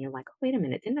yourself and you're like, oh, wait a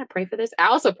minute, didn't I pray for this? I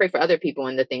also pray for other people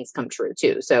and the things come true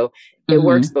too. So it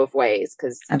works both ways,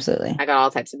 because absolutely, I got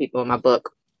all types of people in my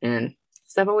book and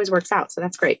stuff always works out. So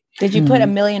that's great. Did you put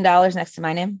 $1 million next to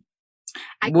my name?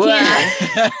 I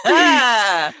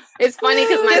can't. It's funny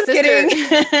because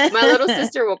my little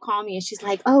sister will call me and she's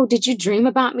like, oh, did you dream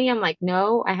about me? I'm like,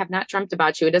 no, I have not dreamt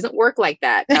about you. It doesn't work like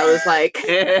that. I was like,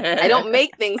 I don't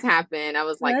make things happen. I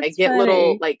was like, I get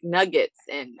little like nuggets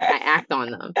and I act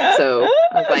on them. So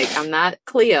I was like, I'm not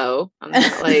Cleo. I'm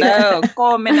not like, no,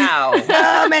 coming out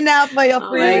for your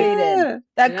free reading.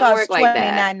 That costs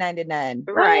 $29.99.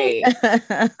 Right.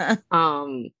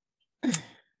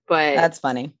 But that's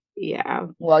funny. Yeah.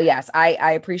 Well, yes,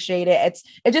 I appreciate it. It's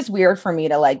just weird for me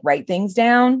to like write things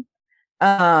down.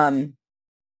 And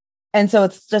so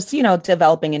it's just, you know,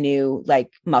 developing a new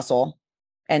like muscle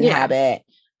and habit,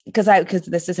 because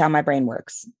this is how my brain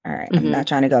works. All right. I'm not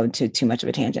trying to go into too much of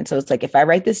a tangent. So it's like, if I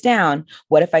write this down,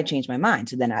 what if I change my mind?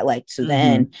 So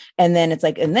then and then it's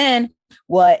like, and then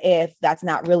what if that's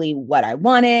not really what I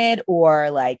wanted? Or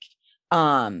like,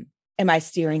 am I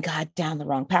steering God down the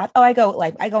wrong path? Oh, I go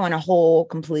on a whole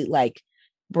complete like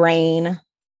brain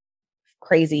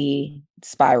crazy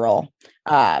spiral.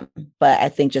 But I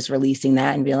think just releasing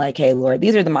that and being like, hey, Lord,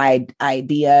 these are my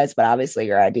ideas, but obviously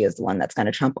your idea is the one that's going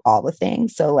to trump all the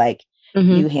things. So like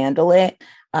you handle it.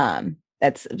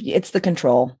 it's the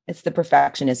control. It's the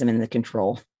perfectionism and the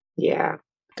control. Yeah.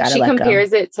 Gotta she let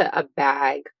compares go. it to a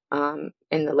bag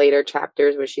in the later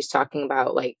chapters where she's talking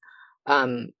about like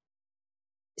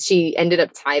she ended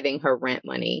up tithing her rent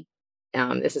money.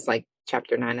 This is like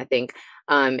chapter 9, I think.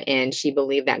 And she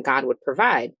believed that God would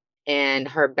provide. And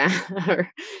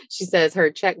she says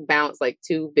her check bounced like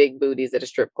 2 big booties at a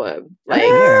strip club. Like,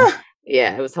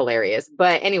 yeah, it was hilarious.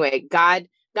 But anyway, God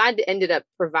ended up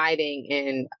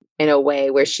providing in a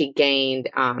way where she gained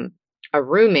a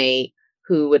roommate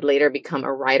who would later become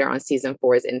a writer on season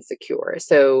 4's Insecure.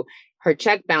 So her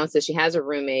check bounces. She has a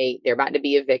roommate. They're about to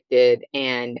be evicted.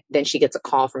 And then she gets a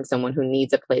call from someone who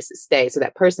needs a place to stay. So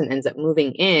that person ends up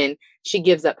moving in. She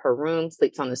gives up her room,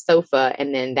 sleeps on the sofa.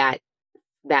 And then that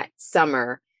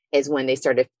summer is when they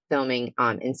started filming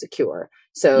Insecure.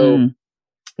 So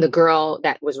the girl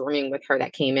that was rooming with her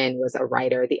that came in was a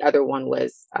writer. The other one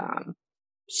was,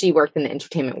 she worked in the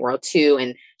entertainment world too.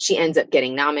 And she ends up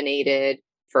getting nominated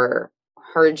for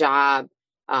her job.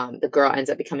 The girl ends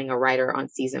up becoming a writer on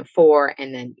season 4.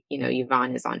 And then,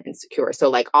 Yvonne is on Insecure. So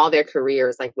like all their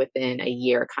careers, like within a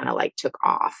year kind of like took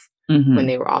off when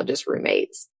they were all just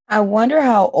roommates. I wonder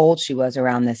how old she was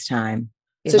around this time.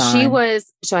 Yvonne.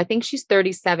 So I think she's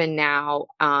 37 now.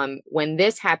 When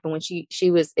this happened, when she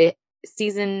was the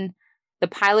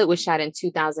pilot was shot in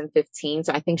 2015.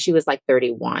 So I think she was like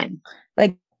 31.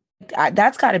 Like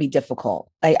that's gotta be difficult.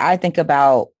 Like I think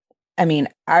about, I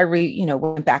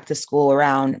went back to school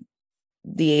around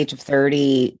the age of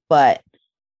 30, but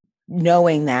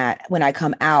knowing that when I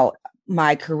come out,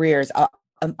 my career is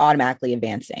automatically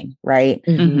advancing. Right.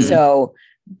 So,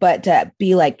 but to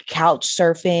be like couch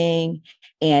surfing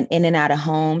and in and out of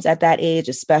homes at that age,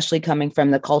 especially coming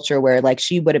from the culture where like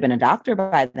she would have been a doctor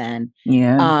by then.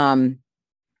 Yeah.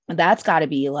 That's got to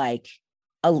be like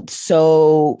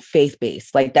so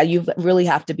faith-based, like that you really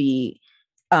have to be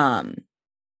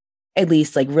at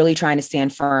least like really trying to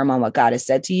stand firm on what God has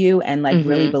said to you and like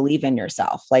really believe in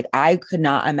yourself. Like I could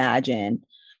not imagine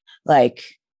I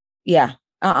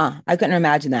couldn't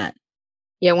imagine that.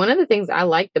 Yeah. One of the things I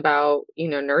liked about,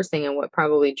 nursing and what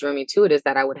probably drew me to it is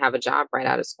that I would have a job right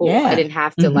out of school. Yeah. I didn't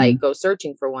have to like go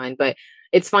searching for one, but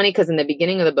it's funny because in the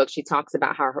beginning of the book, she talks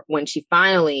about how when she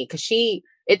finally,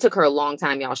 it took her a long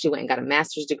time, y'all. She went and got a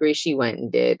master's degree. She went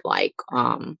and did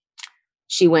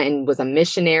she went and was a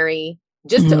missionary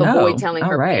just to avoid telling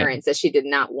her parents that she did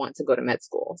not want to go to med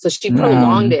school. So she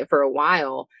prolonged it for a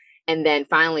while and then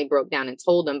finally broke down and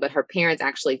told them. But her parents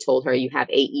actually told her, you have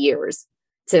 8 years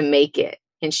to make it.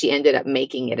 And she ended up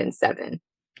making it in 7.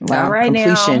 Wow. All right,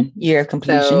 completion. now. Year of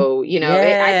completion. So,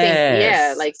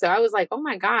 I think, so I was like, oh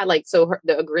my God. Like, so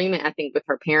the agreement, I think with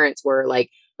her parents were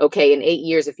like, okay, in 8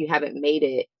 years, if you haven't made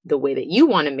it the way that you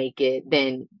want to make it,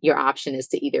 then your option is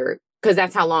to either, because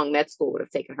that's how long med school would have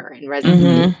taken her in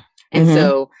residency. And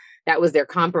so that was their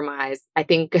compromise. I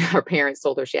think her parents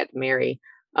told her she had to marry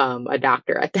a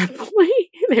doctor at that point.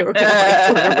 They were going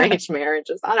to do an arranged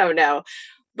marriages. I don't know.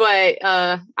 But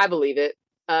I believe it.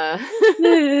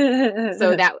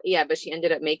 So but she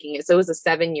ended up making it. So it was a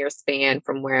 7-year span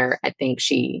from where I think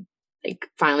she like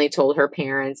finally told her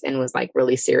parents and was like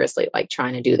really seriously like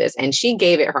trying to do this. And she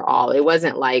gave it her all. It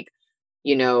wasn't like,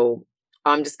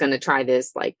 I'm just going to try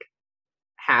this like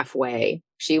halfway.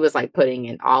 She was like putting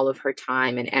in all of her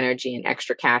time and energy and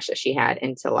extra cash that she had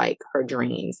into like her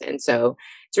dreams. And so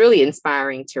it's really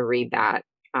inspiring to read that.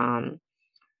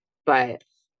 But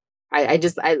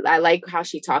I like how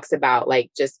she talks about like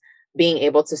just being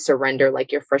able to surrender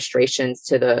like your frustrations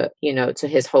to to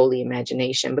his holy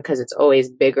imagination, because it's always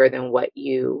bigger than what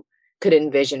you could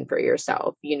envision for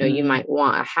yourself. You might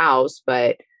want a house,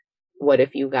 but what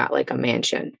if you got like a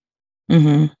mansion?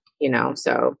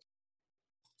 So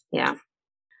yeah.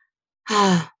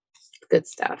 Good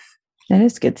stuff. That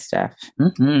is good stuff.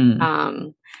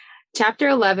 Chapter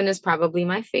 11 is probably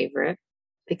my favorite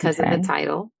because of the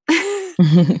title.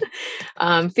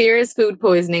 Fear is food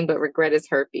poisoning, but regret is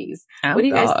herpes. What do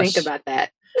you guys think about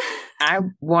that? I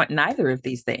want neither of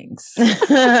these things.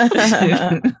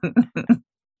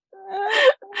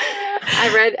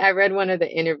 I read one of the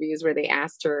interviews where they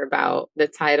asked her about the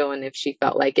title and if she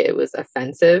felt like it was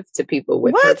offensive to people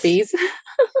with herpes.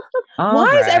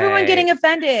 Why is everyone getting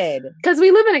offended? Because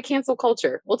we live in a cancel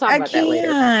culture. We'll talk about that later.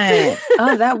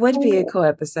 Oh, that would be a cool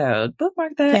episode.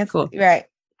 Bookmark that. Cool. Right.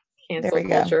 Cancel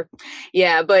culture. Go.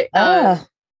 Yeah, but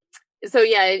so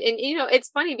yeah, and it's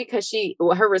funny because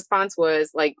her response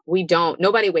was like,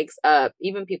 nobody wakes up,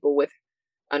 even people with,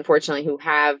 unfortunately, who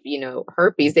have,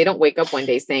 herpes, they don't wake up one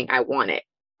day saying, I want it.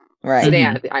 Right.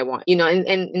 Today I want,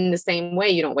 and in the same way,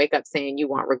 you don't wake up saying you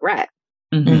want regret.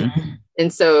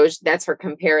 And so that's her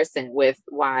comparison with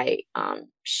why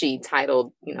she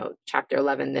titled, chapter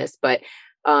 11 this. But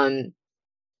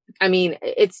I mean,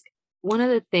 it's one of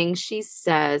the things she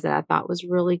says that I thought was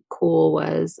really cool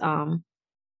was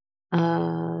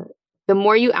the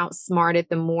more you outsmart it,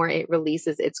 the more it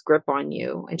releases its grip on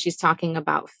you. And she's talking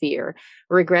about fear.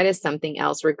 Regret is something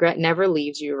else. Regret never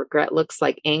leaves you. Regret looks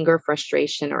like anger,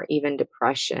 frustration, or even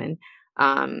depression.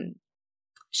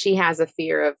 She has a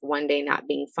fear of one day not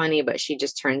being funny, but she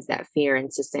just turns that fear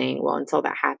into saying, well, until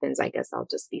that happens, I guess I'll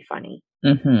just be funny.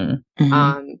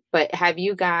 But have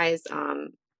you guys,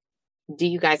 do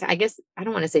you guys, I guess, I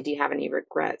don't want to say, do you have any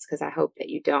regrets? Because I hope that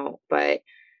you don't, but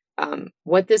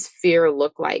what does fear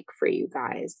look like for you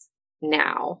guys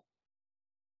now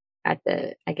at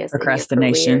the, I guess,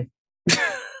 procrastination?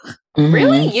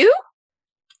 Really? You?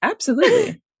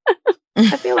 Absolutely.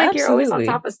 I feel like you're always on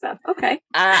top of stuff. Okay.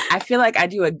 I feel like I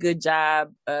do a good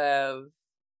job of,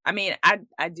 I mean,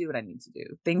 I do what I need to do.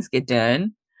 Things get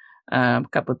done. A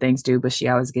couple of things do, but she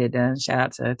always get it done.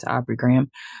 Shout out to Aubrey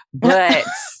Graham. But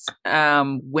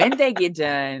when they get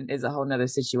done is a whole nother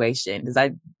situation. Because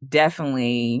I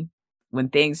definitely, when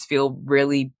things feel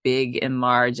really big and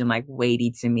large and like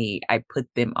weighty to me, I put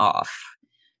them off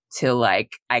till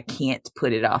like I can't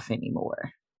put it off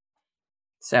anymore.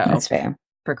 So that's fair.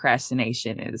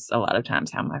 Procrastination is a lot of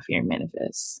times how my fear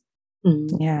manifests.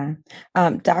 Yeah.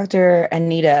 Dr.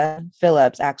 Anita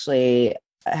Phillips actually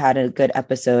had a good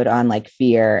episode on like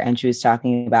fear, and she was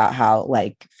talking about how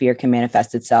like fear can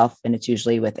manifest itself, and it's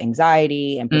usually with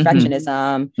anxiety and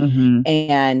perfectionism.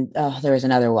 And there was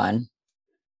another one.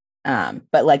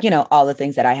 But like, all the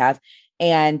things that I have.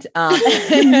 And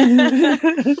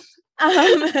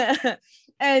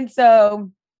and so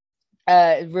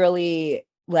really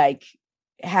like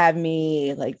have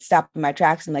me like stop in my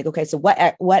tracks and like, okay, so what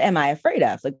am I afraid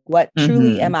of? Like, what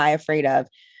truly am I afraid of?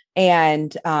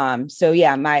 And so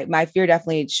yeah, my fear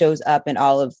definitely shows up in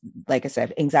all of, like I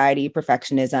said, anxiety,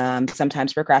 perfectionism,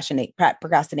 sometimes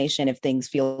procrastination if things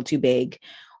feel too big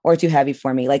or too heavy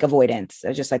for me, like avoidance.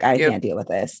 It's just like, I can't deal with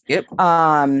this.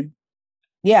 Yeah.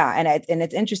 And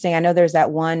it's interesting. I know there's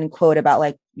that one quote about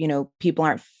like, people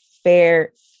aren't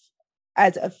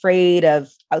as afraid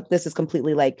of, this is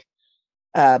completely like,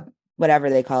 whatever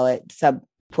they call it, sub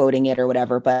quoting it or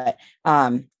whatever. But,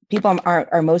 people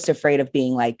are most afraid of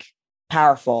being like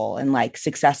powerful and like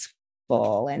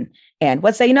successful and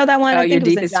what's that? That one? Oh, your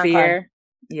deepest fear.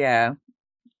 Yeah.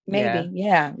 Maybe.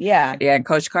 Yeah. And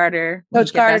Coach Carter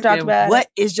talked about what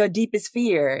is your deepest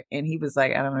fear? And he was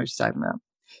like, I don't know what you're talking about.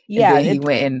 Yeah. And then he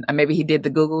went and maybe he did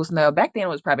the Googles. No, back then it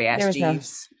was probably Ask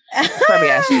Jeeves. Probably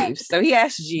Ask Jeeves. So he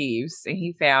asked Jeeves and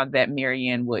he found that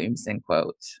Marianne Williamson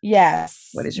quote. Yes.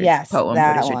 What is your poem?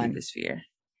 What is your deepest fear?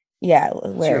 Yeah,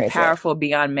 where you're powerful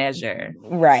beyond measure.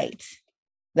 Right.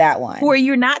 That one. For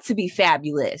you're not to be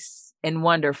fabulous and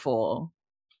wonderful.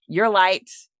 Your light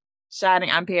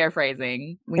shining, I'm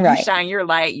paraphrasing. When you shine your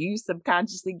light, you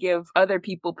subconsciously give other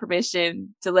people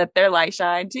permission to let their light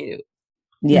shine too.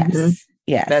 Yes.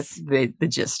 Yes. That's the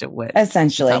gist of what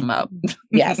essentially I'm talking about.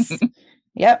 Yes.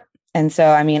 Yep. And so,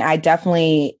 I mean, I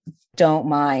definitely don't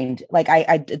mind, like,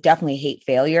 I definitely hate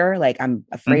failure. Like, I'm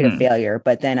afraid of failure,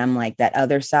 but then I'm like that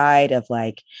other side of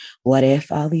like, what if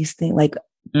all these things, like,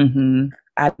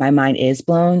 my mind is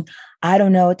blown. I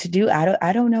don't know what to do.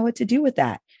 I don't know what to do with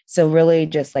that. So really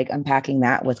just like unpacking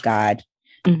that with God,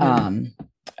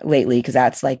 lately, because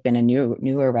that's like been a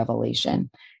newer revelation.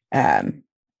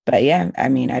 But yeah, I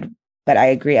mean, I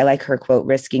agree. I like her quote,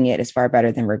 risking it is far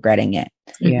better than regretting it.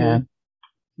 Yeah.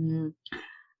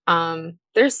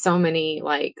 There's so many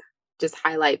like just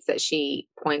highlights that she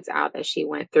points out that she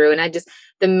went through. And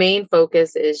the main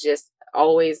focus is just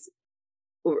always,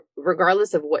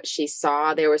 regardless of what she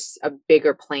saw, there was a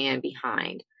bigger plan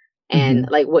behind. And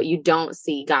like what you don't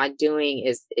see God doing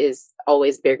is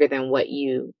always bigger than what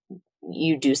you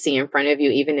do see in front of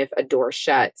you, even if a door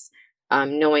shuts.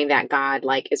 Knowing that God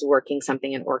like is working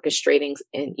something and orchestrating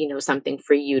and, something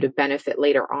for you to benefit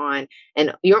later on.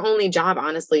 And your only job,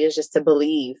 honestly, is just to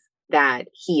believe that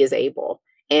he is able.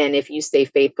 And if you stay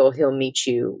faithful, he'll meet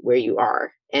you where you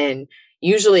are. And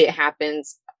usually it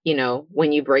happens,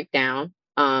 when you break down,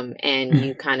 and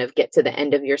you kind of get to the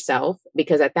end of yourself,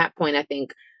 because at that point, I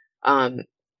think,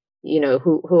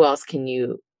 who else can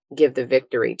you give the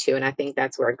victory to? And I think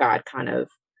that's where God kind of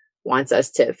wants us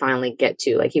to finally get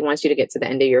to. Like, he wants you to get to the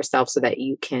end of yourself so that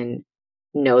you can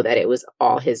know that it was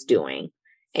all his doing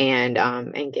and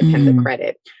give him the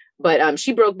credit. But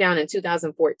she broke down in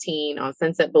 2014 on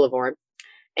Sunset Boulevard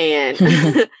and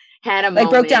had a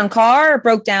moment. Broke down car or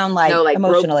broke down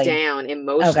emotionally? Broke down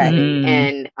emotionally.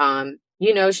 Okay. And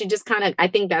she just kind of, I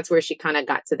think that's where she kind of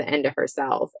got to the end of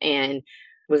herself and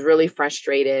was really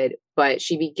frustrated. But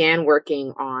she began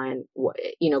working on what,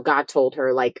 God told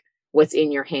her, like, what's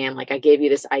in your hand. Like, I gave you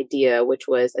this idea, which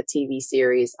was a TV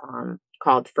series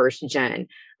called First Gen,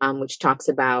 which talks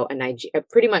about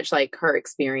pretty much like her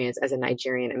experience as a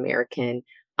Nigerian American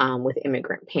with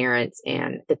immigrant parents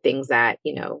and the things that,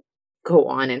 go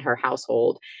on in her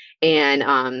household.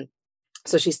 And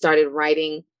so she started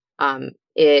writing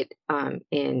it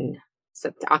in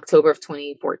October of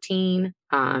 2014.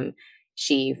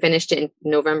 She finished it in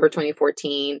November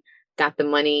 2014, got the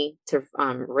money to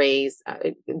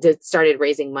started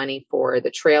raising money for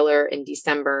the trailer in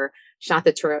December, shot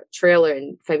the trailer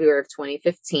in February of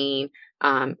 2015,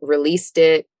 released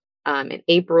it in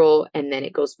April, and then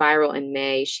it goes viral in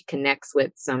May. She connects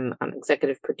with some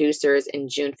executive producers in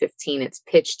June 15. It's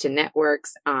pitched to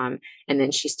networks, and then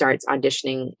she starts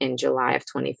auditioning in July of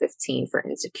 2015 for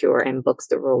Insecure and books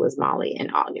the role as Molly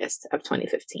in August of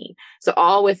 2015. So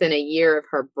all within a year of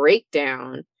her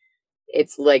breakdown,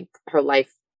 it's like her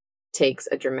life takes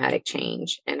a dramatic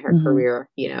change and her career,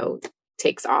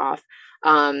 takes off.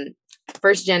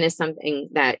 First Gen is something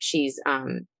that she's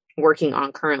working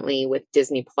on currently with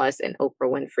Disney Plus and Oprah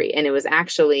Winfrey. And it was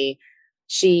actually,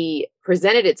 she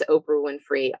presented it to Oprah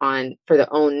Winfrey for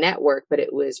their own network, but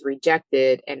it was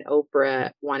rejected. And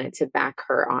Oprah wanted to back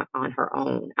her on her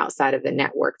own outside of the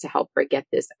network to help her get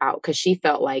this out, because she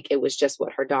felt like it was just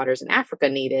what her daughters in Africa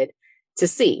needed to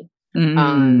see.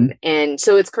 And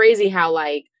so it's crazy how,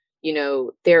 like,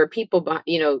 there are people,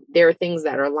 there are things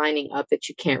that are lining up that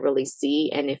you can't really see.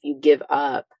 And if you give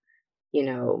up,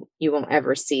 you won't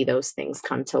ever see those things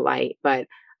come to light. But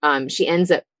she ends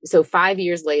up, so 5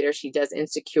 years later, she does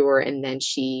Insecure. And then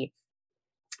she,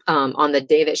 on the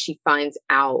day that she finds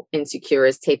out Insecure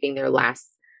is taping their last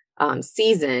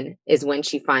season, is when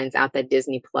she finds out that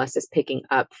Disney Plus is picking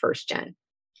up First Gen.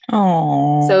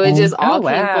 Oh, so it just all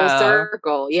came full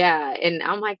circle. Yeah. And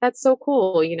I'm like, that's so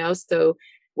cool. So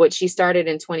what she started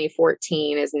in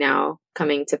 2014 is now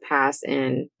coming to pass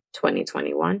in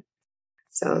 2021.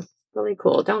 So really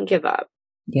cool. Don't give up.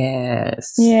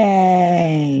 Yes.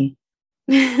 Yay.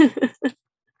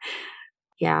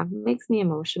 Yeah. Makes me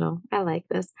emotional. I like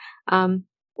this.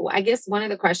 I guess one of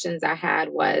the questions I had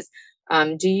was,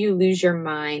 do you lose your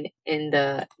mind in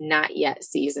the not yet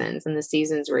seasons, and the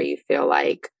seasons where you feel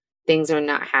like things are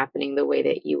not happening the way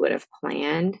that you would have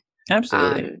planned?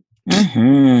 Absolutely.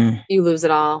 You lose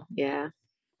it all. Yeah.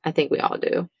 I think we all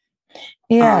do.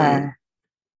 Yeah.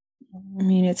 I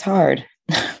mean, it's hard.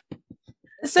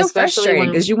 It's so frustrating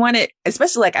because you want it,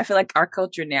 especially like I feel like our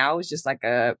culture now is just like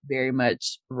a very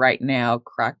much right now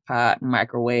crock pot,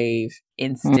 microwave,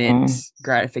 instant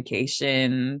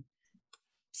gratification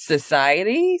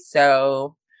society.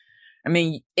 So, I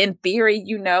mean, in theory,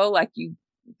 like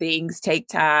things take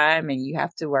time and you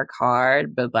have to work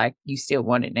hard, but like you still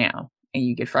want it now. And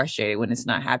you get frustrated when it's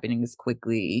not happening as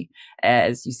quickly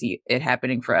as you see it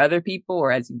happening for other people,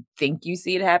 or as you think you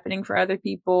see it happening for other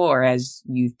people, or as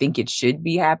you think it should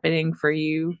be happening for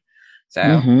you.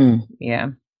 So, yeah.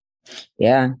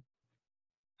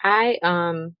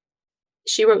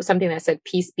 She wrote something that said,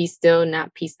 "Peace be still,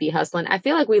 not peace be hustling." I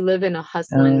feel like we live in a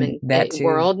hustling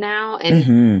world now,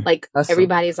 and like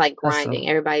everybody's like grinding,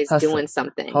 everybody's doing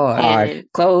something.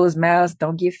 Hard. Closed mouths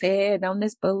don't get fed on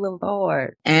this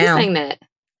boulevard. Who's saying that?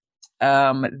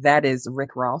 That is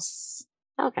Rick Ross.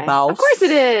 Okay, Boss. Of course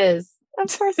it is.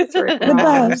 Of course it's Rick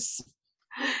Ross.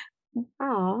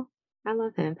 Oh, I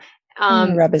love him.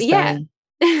 Rub his belly.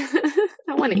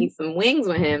 I want to eat some wings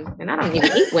with him, and I don't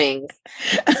even eat wings.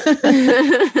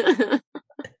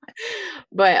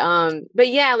 But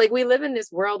yeah, like we live in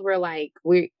this world where like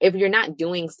if you're not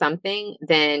doing something,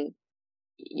 then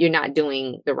you're not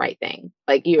doing the right thing.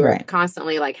 Like you're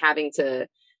constantly like having to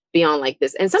be on like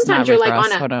this, and sometimes you're like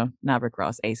Ross. Hold on, not Rick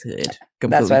Ross, Ace Hood.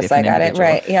 That's why I got it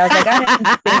right. Yeah, I was like, I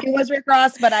didn't think it was Rick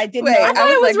Ross, but I didn't. I thought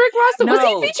it was Rick Ross. So was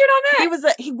he featured on that? He was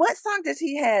what song did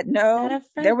he had? No,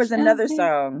 there was another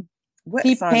song. What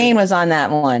T-Pain was on that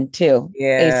one too.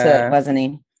 Yeah, Ace Hood, wasn't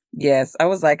he? Yes, I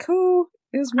was like, who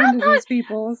is one of these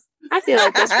people? I feel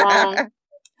like that's wrong.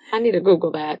 I need to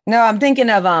Google that. No, I'm thinking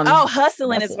of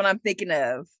Hustling is what I'm thinking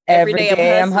of. Every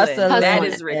day I'm hustling. That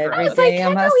is Rick Ross. Every day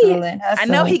I'm hustling. I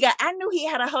knew he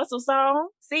had a hustle song.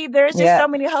 See, there's just so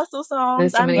many hustle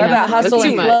songs. What about Hustle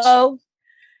and Flow?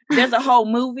 There's a whole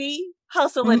movie,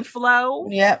 Hustle and Flow.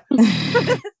 Yep.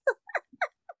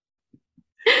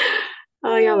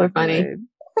 Oh, y'all are funny.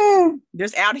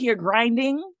 There's Out Here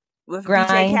Grinding with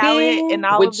DJ Khaled and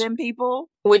all of them people.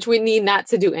 Which we need not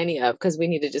to do any of, because we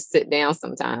need to just sit down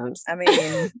sometimes. I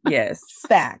mean, yes.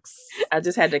 Facts. I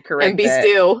just had to correct and be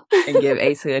still and give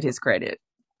Ace Hood his credit.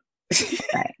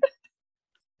 Right.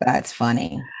 That's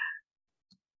funny.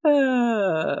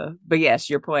 But yes,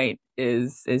 your point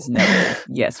is noted.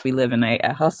 Yes, we live in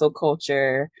a hustle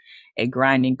culture, a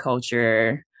grinding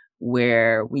culture,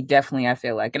 where we definitely, I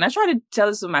feel like, and I try to tell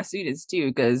this with my students too,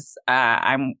 because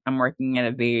I'm working at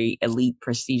a very elite,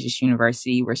 prestigious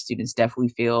university where students definitely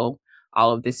feel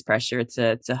all of this pressure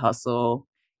to hustle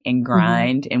and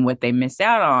grind, and what they miss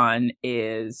out on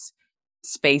is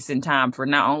space and time for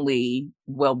not only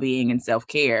well-being and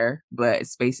self-care, but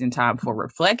space and time for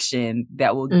reflection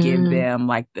that will give them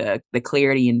like the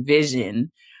clarity and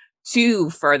vision to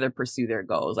further pursue their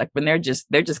goals. Like when they're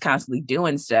just constantly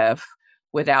doing stuff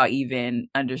without even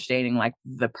understanding like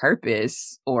the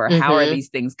purpose or how are these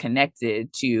things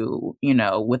connected to, you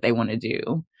know, what they want to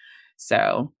do.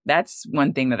 So that's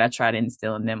one thing that I try to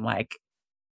instill in them, like,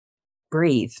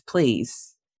 breathe,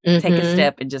 please. Take a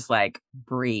step and just like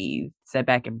breathe, sit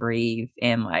back and breathe,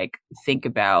 and like think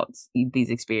about these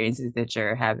experiences that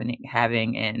you're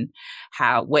having and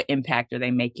what impact are they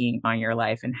making on your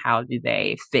life, and how do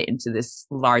they fit into this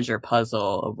larger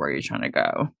puzzle of where you're trying to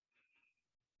go.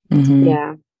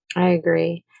 Yeah, I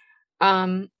agree.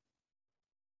 I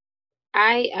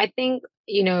think,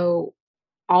 you know,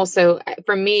 also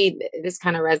for me, this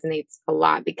kind of resonates a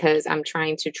lot because I'm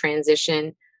trying to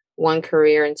transition one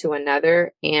career into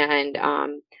another, and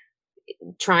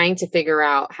trying to figure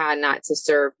out how not to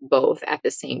serve both at the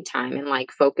same time and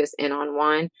like focus in on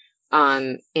one.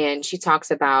 And she talks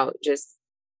about just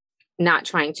not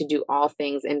trying to do all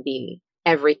things and be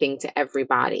everything to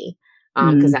everybody,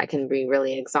 because that can be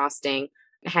really exhausting.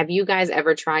 Have you guys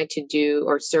ever tried to do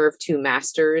or serve two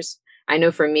masters? I know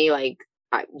for me, like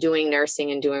doing nursing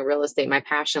and doing real estate, my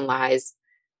passion lies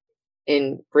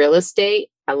in real estate.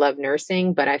 I love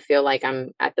nursing, but I feel like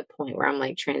I'm at the point where I'm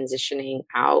like transitioning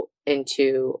out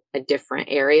into a different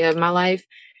area of my life.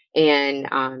 And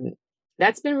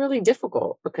that's been really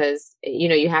difficult because, you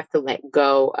know, you have to let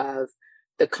go of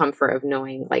the comfort of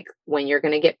knowing like when you're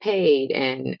going to get paid,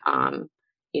 and,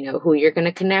 you know, who you're going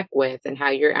to connect with, and how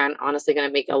you're honestly going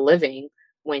to make a living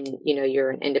when, you know,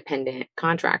 you're an independent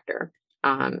contractor.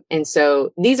 And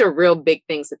so these are real big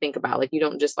things to think about. Like, you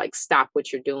don't just like stop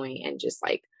what you're doing and just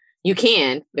like, you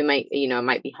can, it might, you know, it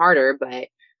might be harder, but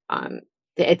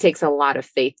it takes a lot of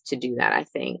faith to do that, I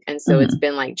think. And so it's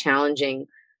been like challenging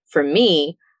for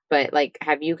me, but like,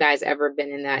 have you guys ever been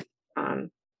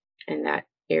in that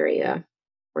area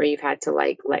where you've had to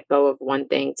like let go of one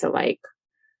thing to like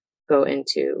go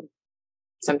into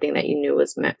something that you knew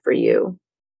was meant for you?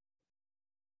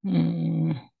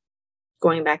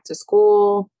 Going back to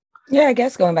school? Yeah, I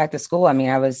guess going back to school. I mean,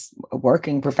 I was a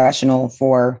working professional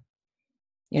for,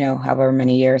 you know, however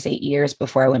many years, 8 years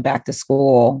before I went back to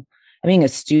school. I mean, a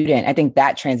student, I think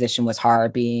that transition was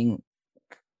hard,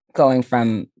 going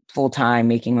from full-time,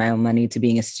 making my own money, to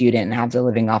being a student and have to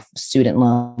living off student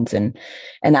loans and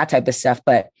that type of stuff.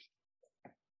 But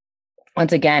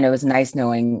once again, it was nice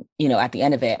knowing, you know, at the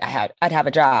end of it, I'd have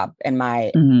a job, and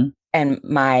my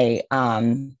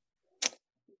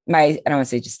I don't want to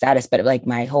say just status, but like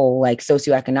my whole like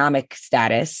socioeconomic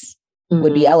status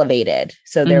would be elevated.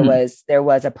 So there was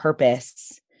a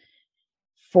purpose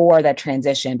for that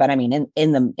transition. But I mean,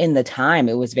 in the time,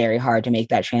 it was very hard to make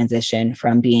that transition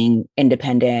from being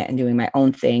independent and doing my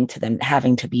own thing to them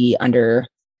having to be under,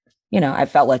 you know, I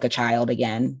felt like a child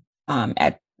again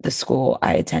at the school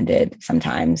I attended.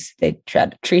 Sometimes they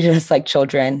treated us like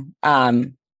children.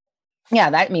 That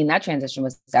transition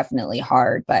was definitely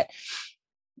hard, but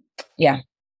yeah.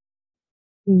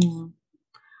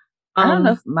 I don't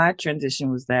know if my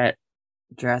transition was that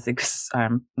drastic, because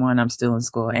I'm still in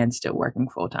school and still working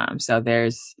full time. So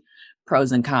there's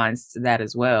pros and cons to that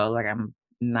as well. Like, I'm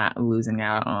not losing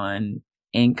out on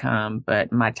income,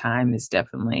 but my time is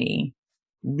definitely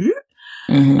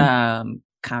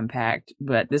compact.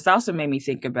 But this also made me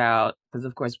think about, because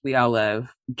of course we all love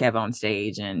Kev on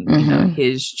Stage, and you know,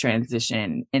 his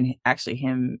transition, and actually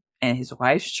him and his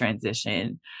wife's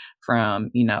transition from,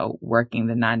 you know, working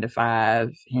the 9 to 5,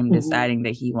 him deciding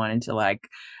that he wanted to like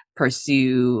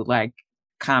pursue like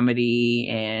comedy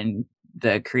and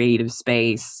the creative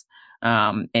space,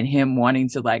 and him wanting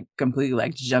to like completely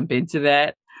like jump into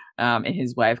that, and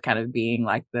his wife kind of being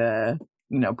like the,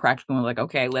 you know, practical, like,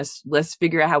 okay, let's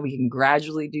figure out how we can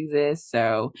gradually do this.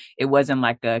 So it wasn't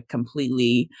like a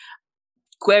completely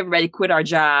everybody quit our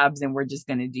jobs and we're just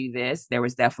going to do this. There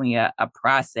was definitely a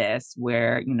process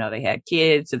where, you know, they had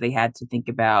kids, so they had to think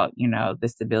about, you know, the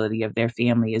stability of their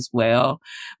family as well.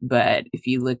 But if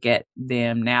you look at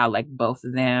them now, like both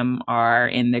of them are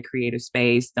in the creative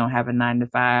space, don't have a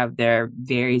 9-to-5. They're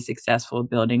very successful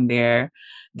building their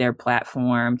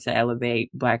platform to elevate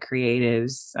Black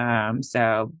creatives.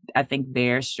 So I think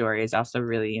their story is also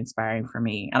really inspiring for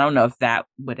me. I don't know if that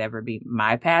would ever be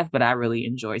my path, but I really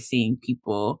enjoy seeing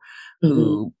people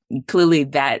who clearly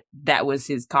that was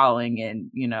his calling, and,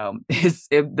 you know,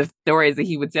 the stories that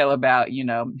he would tell about, you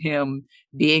know, him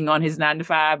being on his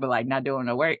 9-to-5, but like not doing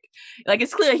no work. Like,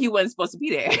 it's clear he wasn't supposed to be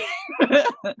there.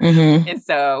 And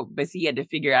so, but he had to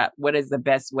figure out what is the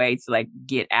best way to like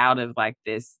get out of like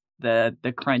this,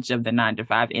 the crunch of the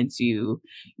 9-to-5 into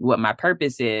what my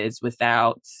purpose is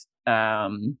without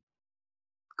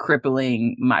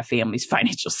crippling my family's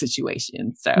financial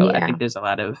situation. So I think there's a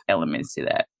lot of elements to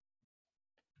that.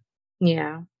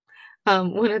 Yeah.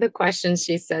 One of the questions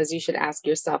she says you should ask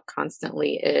yourself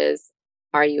constantly is,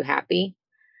 are you happy?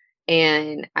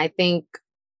 And I think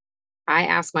I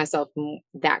ask myself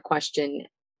that question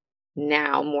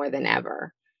now more than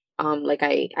ever. Like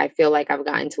I feel like I've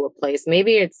gotten to a place,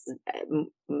 maybe it's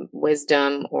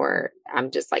wisdom, or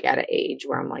I'm just like at an age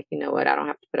where I'm like, you know what, I don't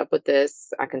have to put up with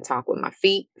this. I can talk with my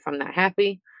feet if I'm not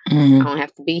happy. I don't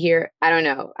have to be here. I don't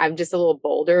know. I'm just a little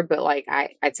bolder, but like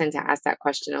I tend to ask that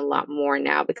question a lot more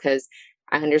now, because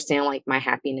I understand like my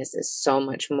happiness is so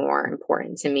much more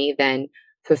important to me than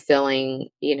fulfilling,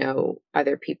 you know,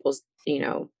 other people's, you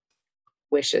know,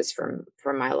 wishes from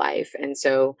my life. And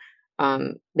so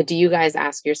but do you guys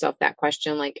ask yourself that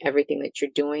question, like everything that you're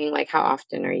doing? Like, how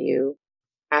often are you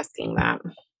asking that?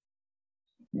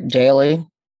 Daily.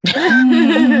 Good.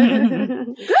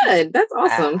 That's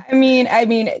awesome. I mean, I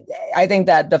think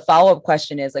that the follow-up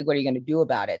question is like, what are you going to do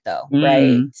about it though?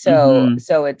 Right.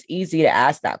 So it's easy to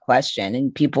ask that question,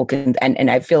 and people can,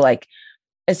 and I feel like,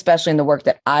 especially in the work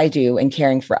that I do and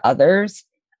caring for others,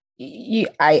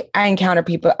 I encounter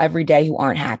people every day who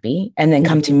aren't happy and then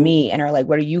come to me and are like,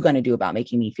 what are you going to do about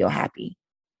making me feel happy?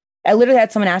 I literally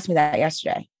had someone ask me that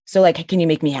yesterday. So like, can you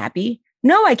make me happy?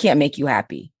 No, I can't make you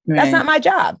happy. Right. That's not my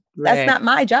job. Right. That's not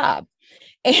my job.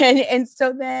 And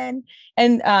so then,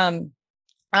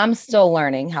 I'm still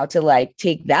learning how to like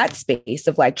take that space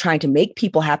of like trying to make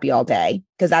people happy all day,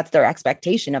 because that's their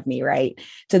expectation of me, right?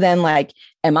 To then like,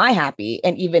 am I happy?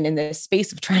 And even in this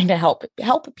space of trying to help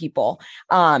people,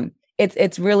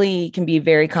 it's really can be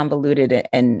very convoluted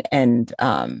and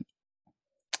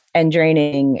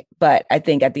draining. But I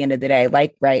think at the end of the day,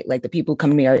 like the people who come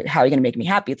to me are, how are you going to make me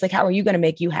happy? It's like, how are you going to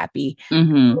make you happy? How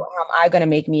am I going to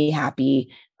make me happy?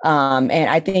 And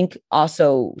I think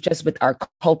also just with our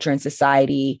culture and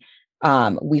society,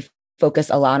 we focus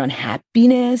a lot on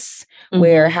happiness,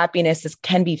 where happiness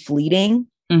can be fleeting,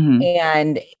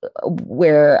 and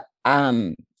where,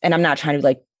 and I'm not trying to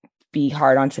like be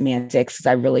hard on semantics, because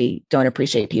I really don't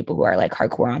appreciate people who are like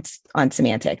hardcore on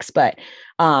semantics. But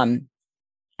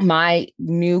my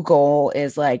new goal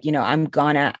is like, you know, I'm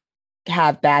gonna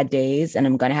have bad days and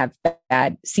I'm gonna have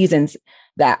bad seasons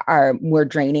that are more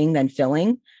draining than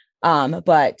filling.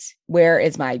 But where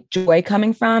is my joy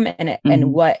coming from?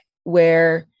 And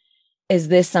where is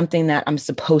this something that I'm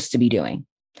supposed to be doing?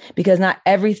 Because not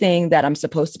everything that I'm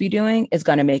supposed to be doing is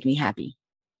going to make me happy.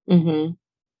 And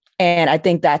I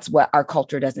think that's what our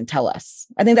culture doesn't tell us.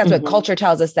 I think that's what culture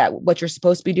tells us, that what you're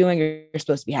supposed to be doing, you're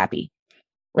supposed to be happy.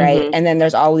 Right. And then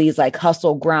there's all these like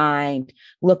hustle, grind,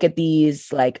 look at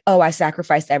these like, oh, I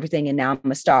sacrificed everything and now I'm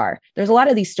a star. There's a lot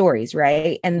of these stories,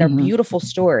 right? And they're beautiful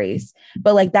stories,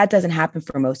 but like that doesn't happen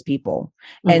for most people.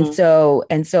 And so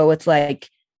it's like,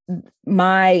 am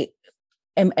I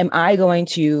going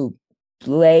to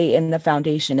lay in the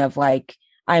foundation of like,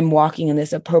 I'm walking in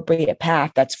this appropriate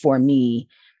path that's for me,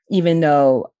 even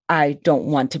though I don't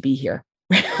want to be here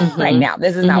right now.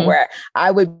 This is not where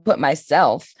I would put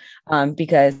myself,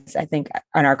 because I think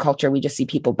in our culture, we just see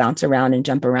people bounce around and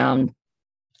jump around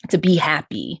to be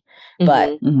happy.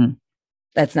 But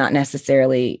that's not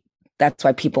necessarily, that's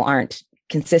why people aren't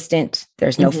consistent.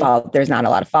 There's no follow, there's not a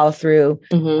lot of follow through.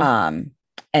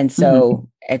 And so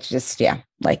it's just,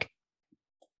 like,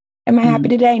 am I happy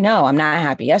today? No, I'm not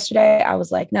happy. Yesterday, I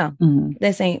was like, no,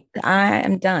 this ain't, I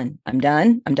am done. I'm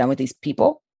done with these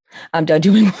people. I'm done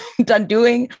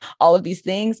doing all of these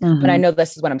things, but I know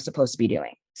this is what I'm supposed to be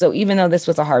doing. So even though this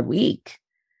was a hard week,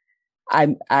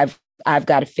 I've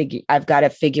got to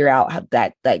figure out how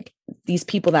that, like, these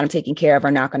people that I'm taking care of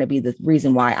are not going to be the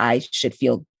reason why I should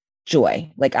feel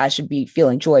joy. Like, I should be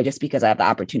feeling joy just because I have the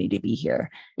opportunity to be here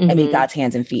and be God's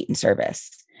hands and feet in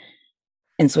service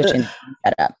and switching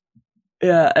that up.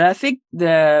 Yeah, and I think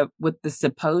with the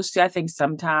supposed to, I think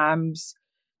sometimes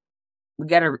we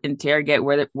got to interrogate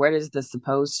where does the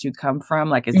supposed to come from?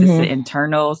 Like, is this an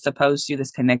internal supposed to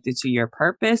that's connected to your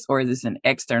purpose, or is this an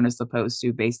external supposed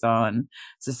to based on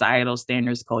societal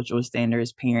standards, cultural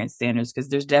standards, parent standards? Because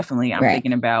there's definitely, I'm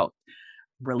thinking about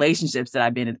relationships that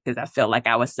I've been in because I felt like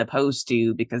I was supposed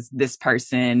to because this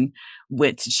person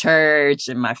went to church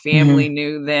and my family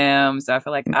knew them. So I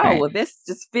feel like, oh, well, this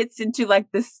just fits into like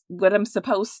this, what I'm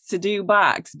supposed to do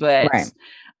box, but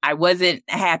I wasn't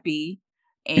happy.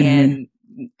 And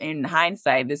in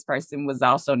hindsight, this person was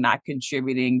also not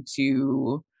contributing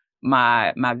to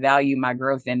my value, my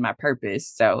growth, and my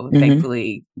purpose. So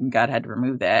thankfully, God had to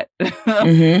remove that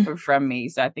from me.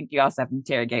 So I think you also have to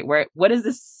interrogate what is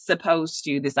this supposed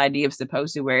to, this idea of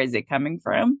supposed to, where is it coming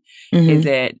from? Is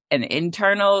it an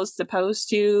internal supposed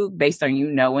to based on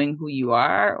you knowing who you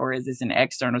are, or is this an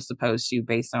external supposed to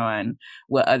based on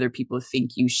what other people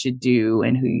think you should do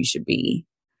and who you should be?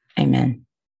 Amen.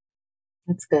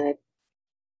 That's good.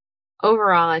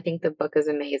 Overall, I think the book is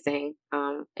amazing.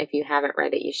 If you haven't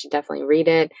read it, you should definitely read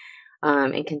it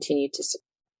and continue to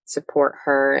support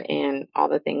her and all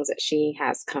the things that she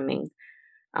has coming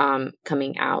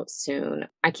out soon.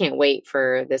 I can't wait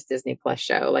for this Disney Plus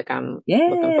show. Like I'm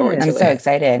looking forward to it. I'm so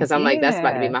excited because I'm like, that's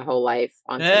about to be my whole life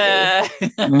on TV.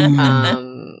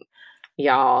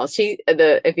 Y'all,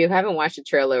 if you haven't watched the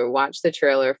trailer, watch the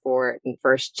trailer for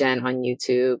First Gen on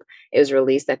YouTube. It was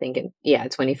released, I think, in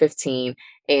 2015.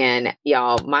 And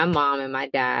y'all, my mom and my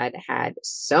dad had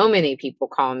so many people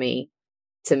call me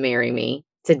to marry me,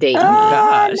 to date me.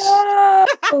 Gosh.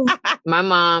 No. My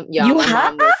mom, y'all, you my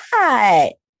hot. mom was,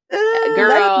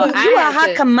 girl, you a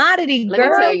hot commodity, girl.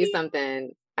 Let me tell you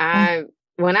something.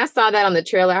 When I saw that on the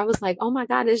trailer, I was like, oh my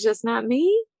God, it's just not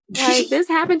me. Like, this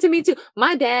happened to me too.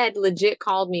 My dad legit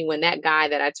called me when that guy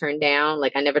that I turned down,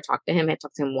 like I never talked to him, I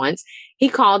talked to him once. He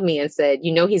called me and said,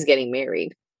 he's getting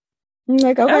married. I'm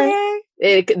like, okay.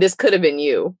 This could have been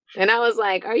you. And I was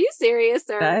like, are you serious,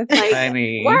 sir? That's like,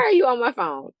 funny. Why are you on my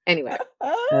phone? Anyway.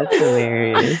 That's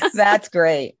hilarious. That's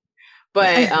great.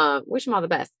 But wish him all the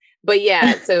best. But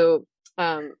yeah, so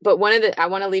but I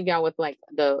want to leave y'all with like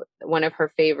one of her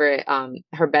favorite,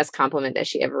 her best compliment that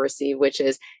she ever received, which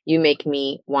is, you make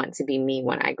me want to be me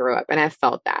when I grow up. And I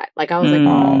felt that. Like, I was like,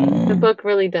 oh, the book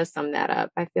really does sum that up.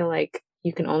 I feel like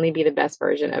you can only be the best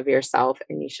version of yourself,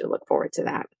 and you should look forward to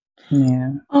that.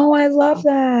 Yeah. Oh, I love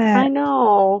that. I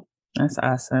know. That's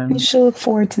awesome. You should look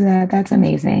forward to that. That's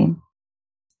amazing.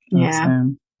 Yeah.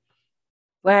 Awesome.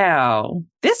 Wow.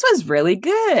 This was really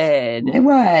good. It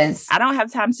was. I don't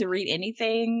have time to read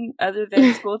anything other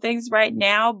than school things right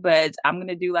now, but I'm going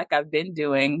to do like I've been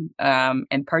doing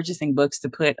and purchasing books to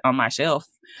put on my shelf.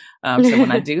 So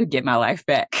when I do get my life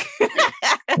back,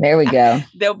 there we go.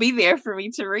 They'll be there for me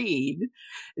to read.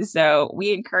 So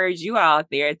we encourage you all out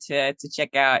there to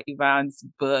check out Yvonne's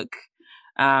book,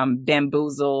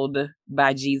 Bamboozled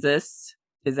by Jesus.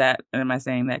 Am I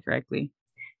saying that correctly?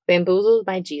 Bamboozled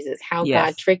by Jesus, How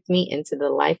God Tricked Me into the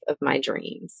Life of My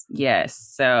Dreams. Yes.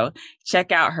 So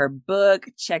check out her book.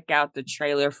 Check out the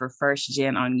trailer for First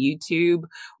Gen on YouTube.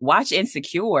 Watch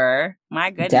Insecure. My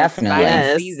goodness. Definitely.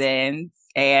 5 seasons.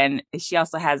 And she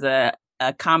also has a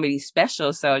comedy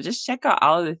special. So just check out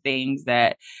all of the things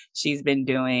that she's been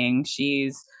doing.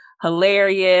 She's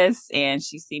hilarious and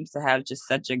she seems to have just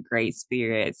such a great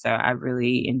spirit. So I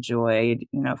really enjoyed,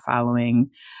 following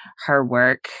her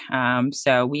work.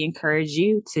 So we encourage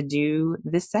you to do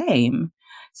the same.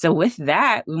 So with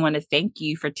that, we want to thank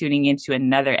you for tuning into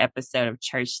another episode of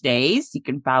Church Days. You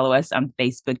can follow us on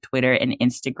Facebook, Twitter, and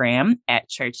Instagram at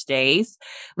Church Days.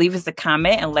 Leave us a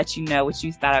comment and let you know what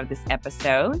you thought of this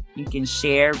episode. You can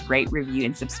share, rate, review,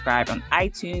 and subscribe on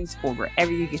iTunes or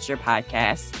wherever you get your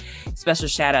podcasts. Special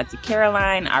shout out to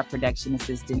Caroline, our production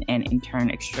assistant and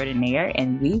intern extraordinaire,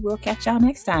 and we will catch y'all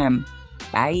next time.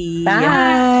 Bye.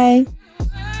 Bye.